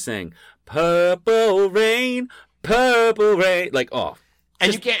knows what to sing. Purple rain, purple rain. Like, oh.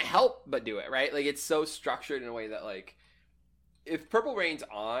 And you can't help but do it, right? Like, it's so structured in a way that, like, if Purple Rain's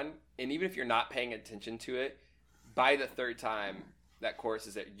on, and even if you're not paying attention to it, by the third time that chorus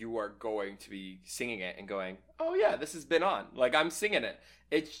is that you are going to be singing it and going, oh yeah, this has been on. Like, I'm singing it.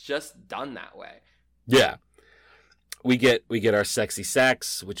 It's just done that way. Yeah. We get our sexy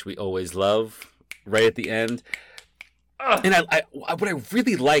sax, which we always love, right at the end. And I what I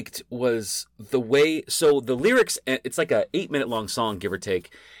really liked was the way, so the lyrics, it's like a 8-minute long song, give or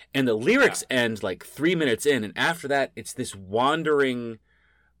take, and the lyrics end like 3 minutes in, and after that, it's this wandering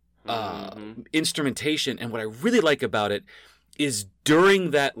instrumentation. And what I really like about it is during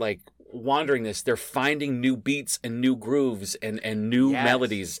that like wanderingness, they're finding new beats and new grooves and new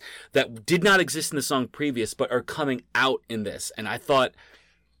melodies that did not exist in the song previous, but are coming out in this. And I thought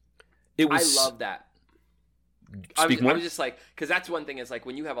it was. I love that. I was just like, because that's one thing is like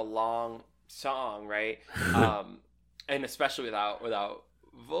when you have a long song, right? And especially without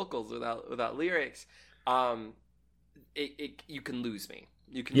vocals, without lyrics, you can lose me.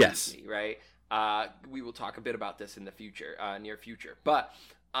 You can lose me, right? We will talk a bit about this in the future, near future. But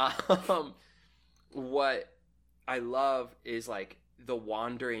what I love is like the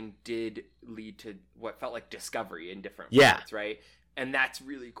wandering did lead to what felt like discovery in different parts, right? And that's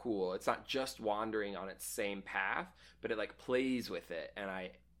really cool. It's not just wandering on its same path, but it like plays with it, and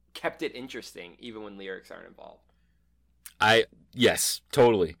I kept it interesting even when lyrics aren't involved. Yes,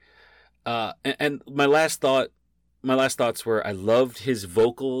 totally. And my last thoughts were I loved his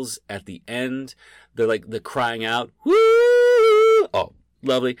vocals at the end. They're like the crying out, woo! Oh,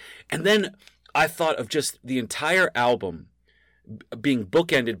 lovely. And then I thought of just the entire album being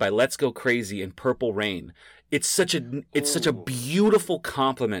bookended by Let's Go Crazy and Purple Rain. It's such a beautiful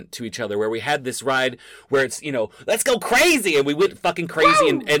compliment to each other, where we had this ride where it's, let's go crazy, and we went fucking crazy,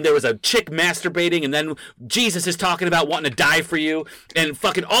 and there was a chick masturbating, and then Jesus is talking about wanting to die for you, and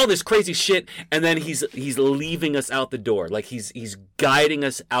fucking all this crazy shit, and then he's leaving us out the door, like he's guiding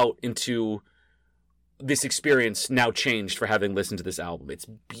us out into this experience now changed for having listened to this album. It's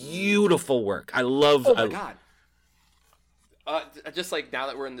beautiful work. I love. Oh my god. Just like now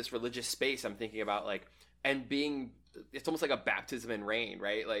that we're in this religious space, I'm thinking about like. And it's almost like a baptism in rain,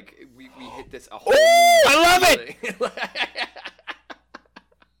 right? Like we hit this a whole. Ooh, I love it.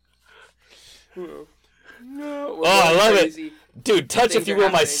 No, I love it, dude. Touch, if you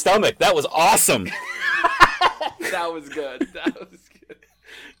will, my stomach. That was awesome. That was good.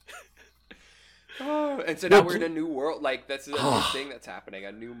 Oh, and so now we're in a new world. Like that's a new thing that's happening.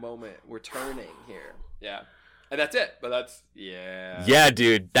 A new moment. We're turning here. Yeah. And that's it. But that's, Yeah,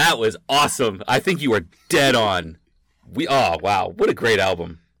 dude. That was awesome. I think you were dead on. Wow. What a great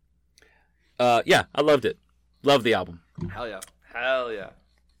album. Yeah, I loved it. Loved the album. Hell yeah.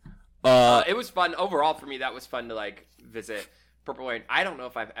 It was fun overall for me. That was fun to like visit Purple Rain. I don't know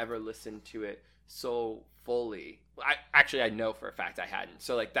if I've ever listened to it so fully. I know for a fact I hadn't.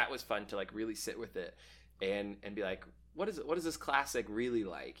 So like that was fun to like really sit with it and be like, what is this classic really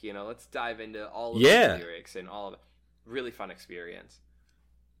like? You know, let's dive into all of the lyrics and all of it. Really fun experience.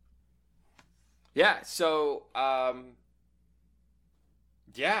 Yeah. So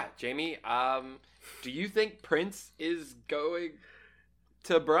yeah, Jamie. Do you think Prince is going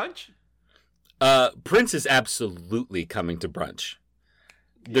to brunch? Prince is absolutely coming to brunch.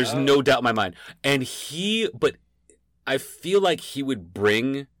 There's no doubt in my mind. And but I feel like he would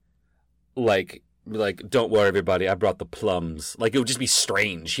bring, like, don't worry, everybody, I brought the plums. Like, it would just be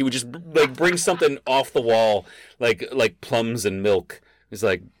strange. He would just, like, bring something off the wall, like plums and milk. He's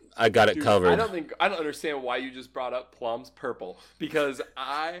like, I got it covered. I don't understand why you just brought up plums purple, because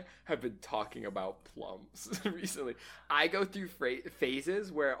I have been talking about plums recently. I go through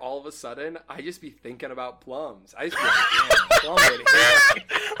phases where all of a sudden I just be thinking about plums. I just be like, damn, plum right here.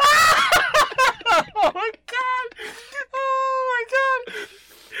 Oh my god!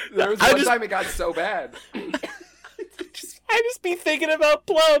 There was one time it got so bad. I just be thinking about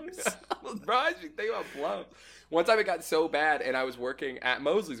plums. Bro, I just be thinking about plums. One time it got so bad, and I was working at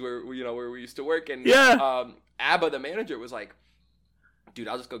Mosley's, where we used to work, and Abba, the manager, was like, "Dude,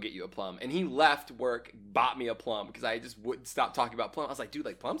 I'll just go get you a plum." And he left work, bought me a plum, because I just wouldn't stop talking about plums. I was like, "Dude,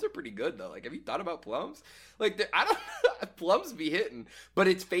 like plums are pretty good though. Like, have you thought about plums? Like, I don't plums be hitting, but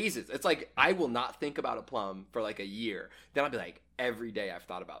it's phases. It's like I will not think about a plum for like a year. Then I'll be like, every day I've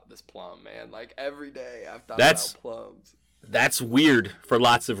thought about this plum, man. Like every day I've thought about plums." That's weird for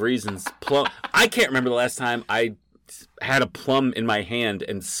lots of reasons. I can't remember the last time I had a plum in my hand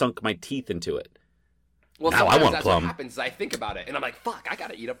and sunk my teeth into it. Well, now I want a plum. What happens is I think about it and I'm like, fuck, I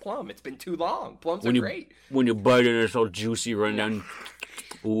gotta eat a plum. It's been too long. Plums are great. When you bite it, it's all juicy, run down.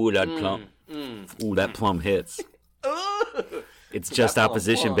 Ooh, that plum. Ooh, that plum hits. It's just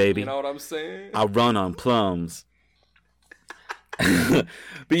opposition, plum, baby. You know what I'm saying? I run on plums. But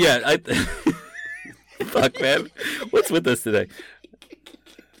yeah, fuck, man. What's with us today?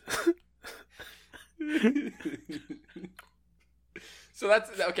 So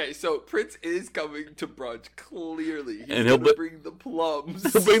that's okay. So Prince is coming to brunch. Clearly, and he'll bring the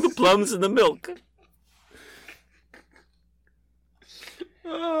plums. He'll bring the plums and the milk.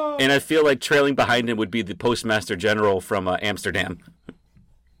 And I feel like trailing behind him would be the Postmaster General from Amsterdam.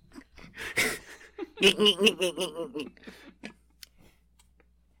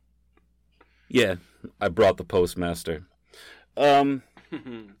 Yeah, I brought the postmaster.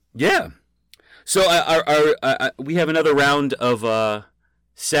 Yeah. So we have another round of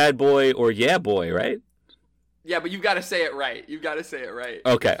sad boy or yeah boy, right? Yeah, but you've got to say it right.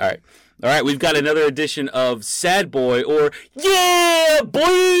 Okay, all right. We've got another edition of sad boy or yeah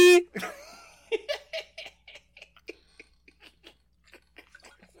boy.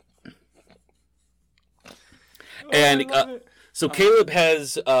 And so Caleb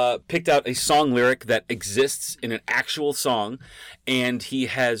has picked out a song lyric that exists in an actual song, and he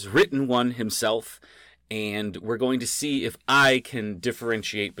has written one himself, and we're going to see if I can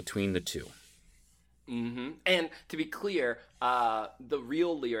differentiate between the two. Mm-hmm. And to be clear, the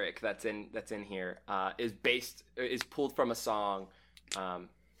real lyric that's in here is pulled from a song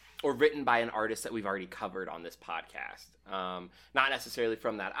or written by an artist that we've already covered on this podcast. Not necessarily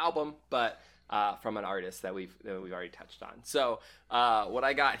from that album, but from an artist that we've already touched on. So what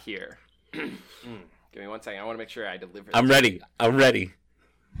I got here, give me 1 second. I want to make sure I deliver this. I'm ready.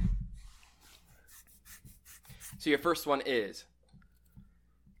 So your first one is,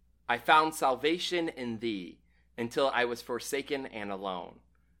 I found salvation in thee until I was forsaken and alone.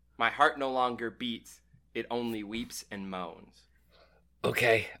 My heart no longer beats, it only weeps and moans.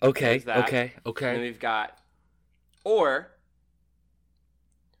 Okay. And then we've got, or,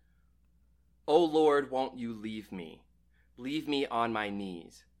 O Lord, won't you leave me? Leave me on my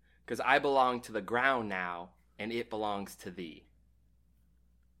knees, 'cause I belong to the ground now, and it belongs to thee.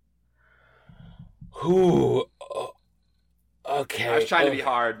 Ooh, okay. I was trying to be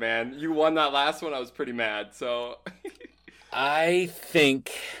hard, man. You won that last one. I was pretty mad, so. I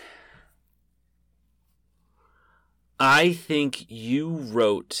think you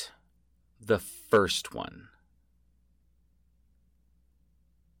wrote the first one.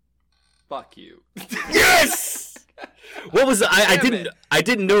 Fuck you. Yes. What was I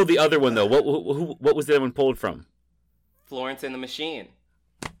didn't know the other one though. What was the other one pulled from? Florence and the Machine.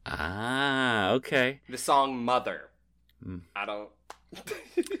 Ah, okay. The song Mother. I don't.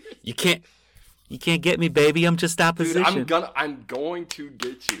 You can't You can't get me, baby. I'm just opposition. Dude, I'm going to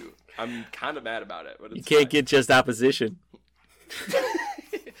get you. I'm kind of mad about it, but it's You can't fine. get just opposition.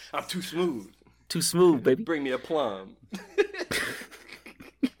 I'm too smooth. Too smooth, baby. Bring me a plum.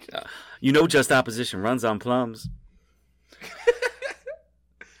 You know just opposition runs on plums.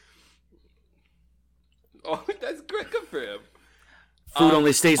 Oh, that's great. Good for him. Food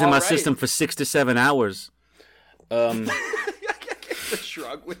only stays in all my right. system for 6 to 7 hours. The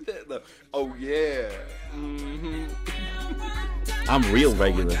shrug with it. Oh, yeah. Mm-hmm. I'm real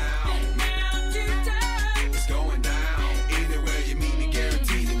regular. It's going down. Anywhere you meet me,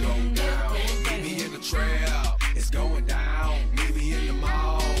 guaranteed to go down. Meet me in the trail. It's going down. Meet me in the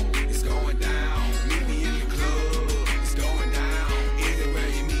mall. It's going down. Meet me in the club. It's going down. Anywhere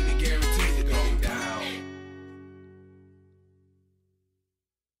you meet me, guaranteed to go down.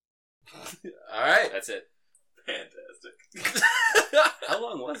 All right. That's it. Fantastic. How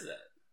long was that?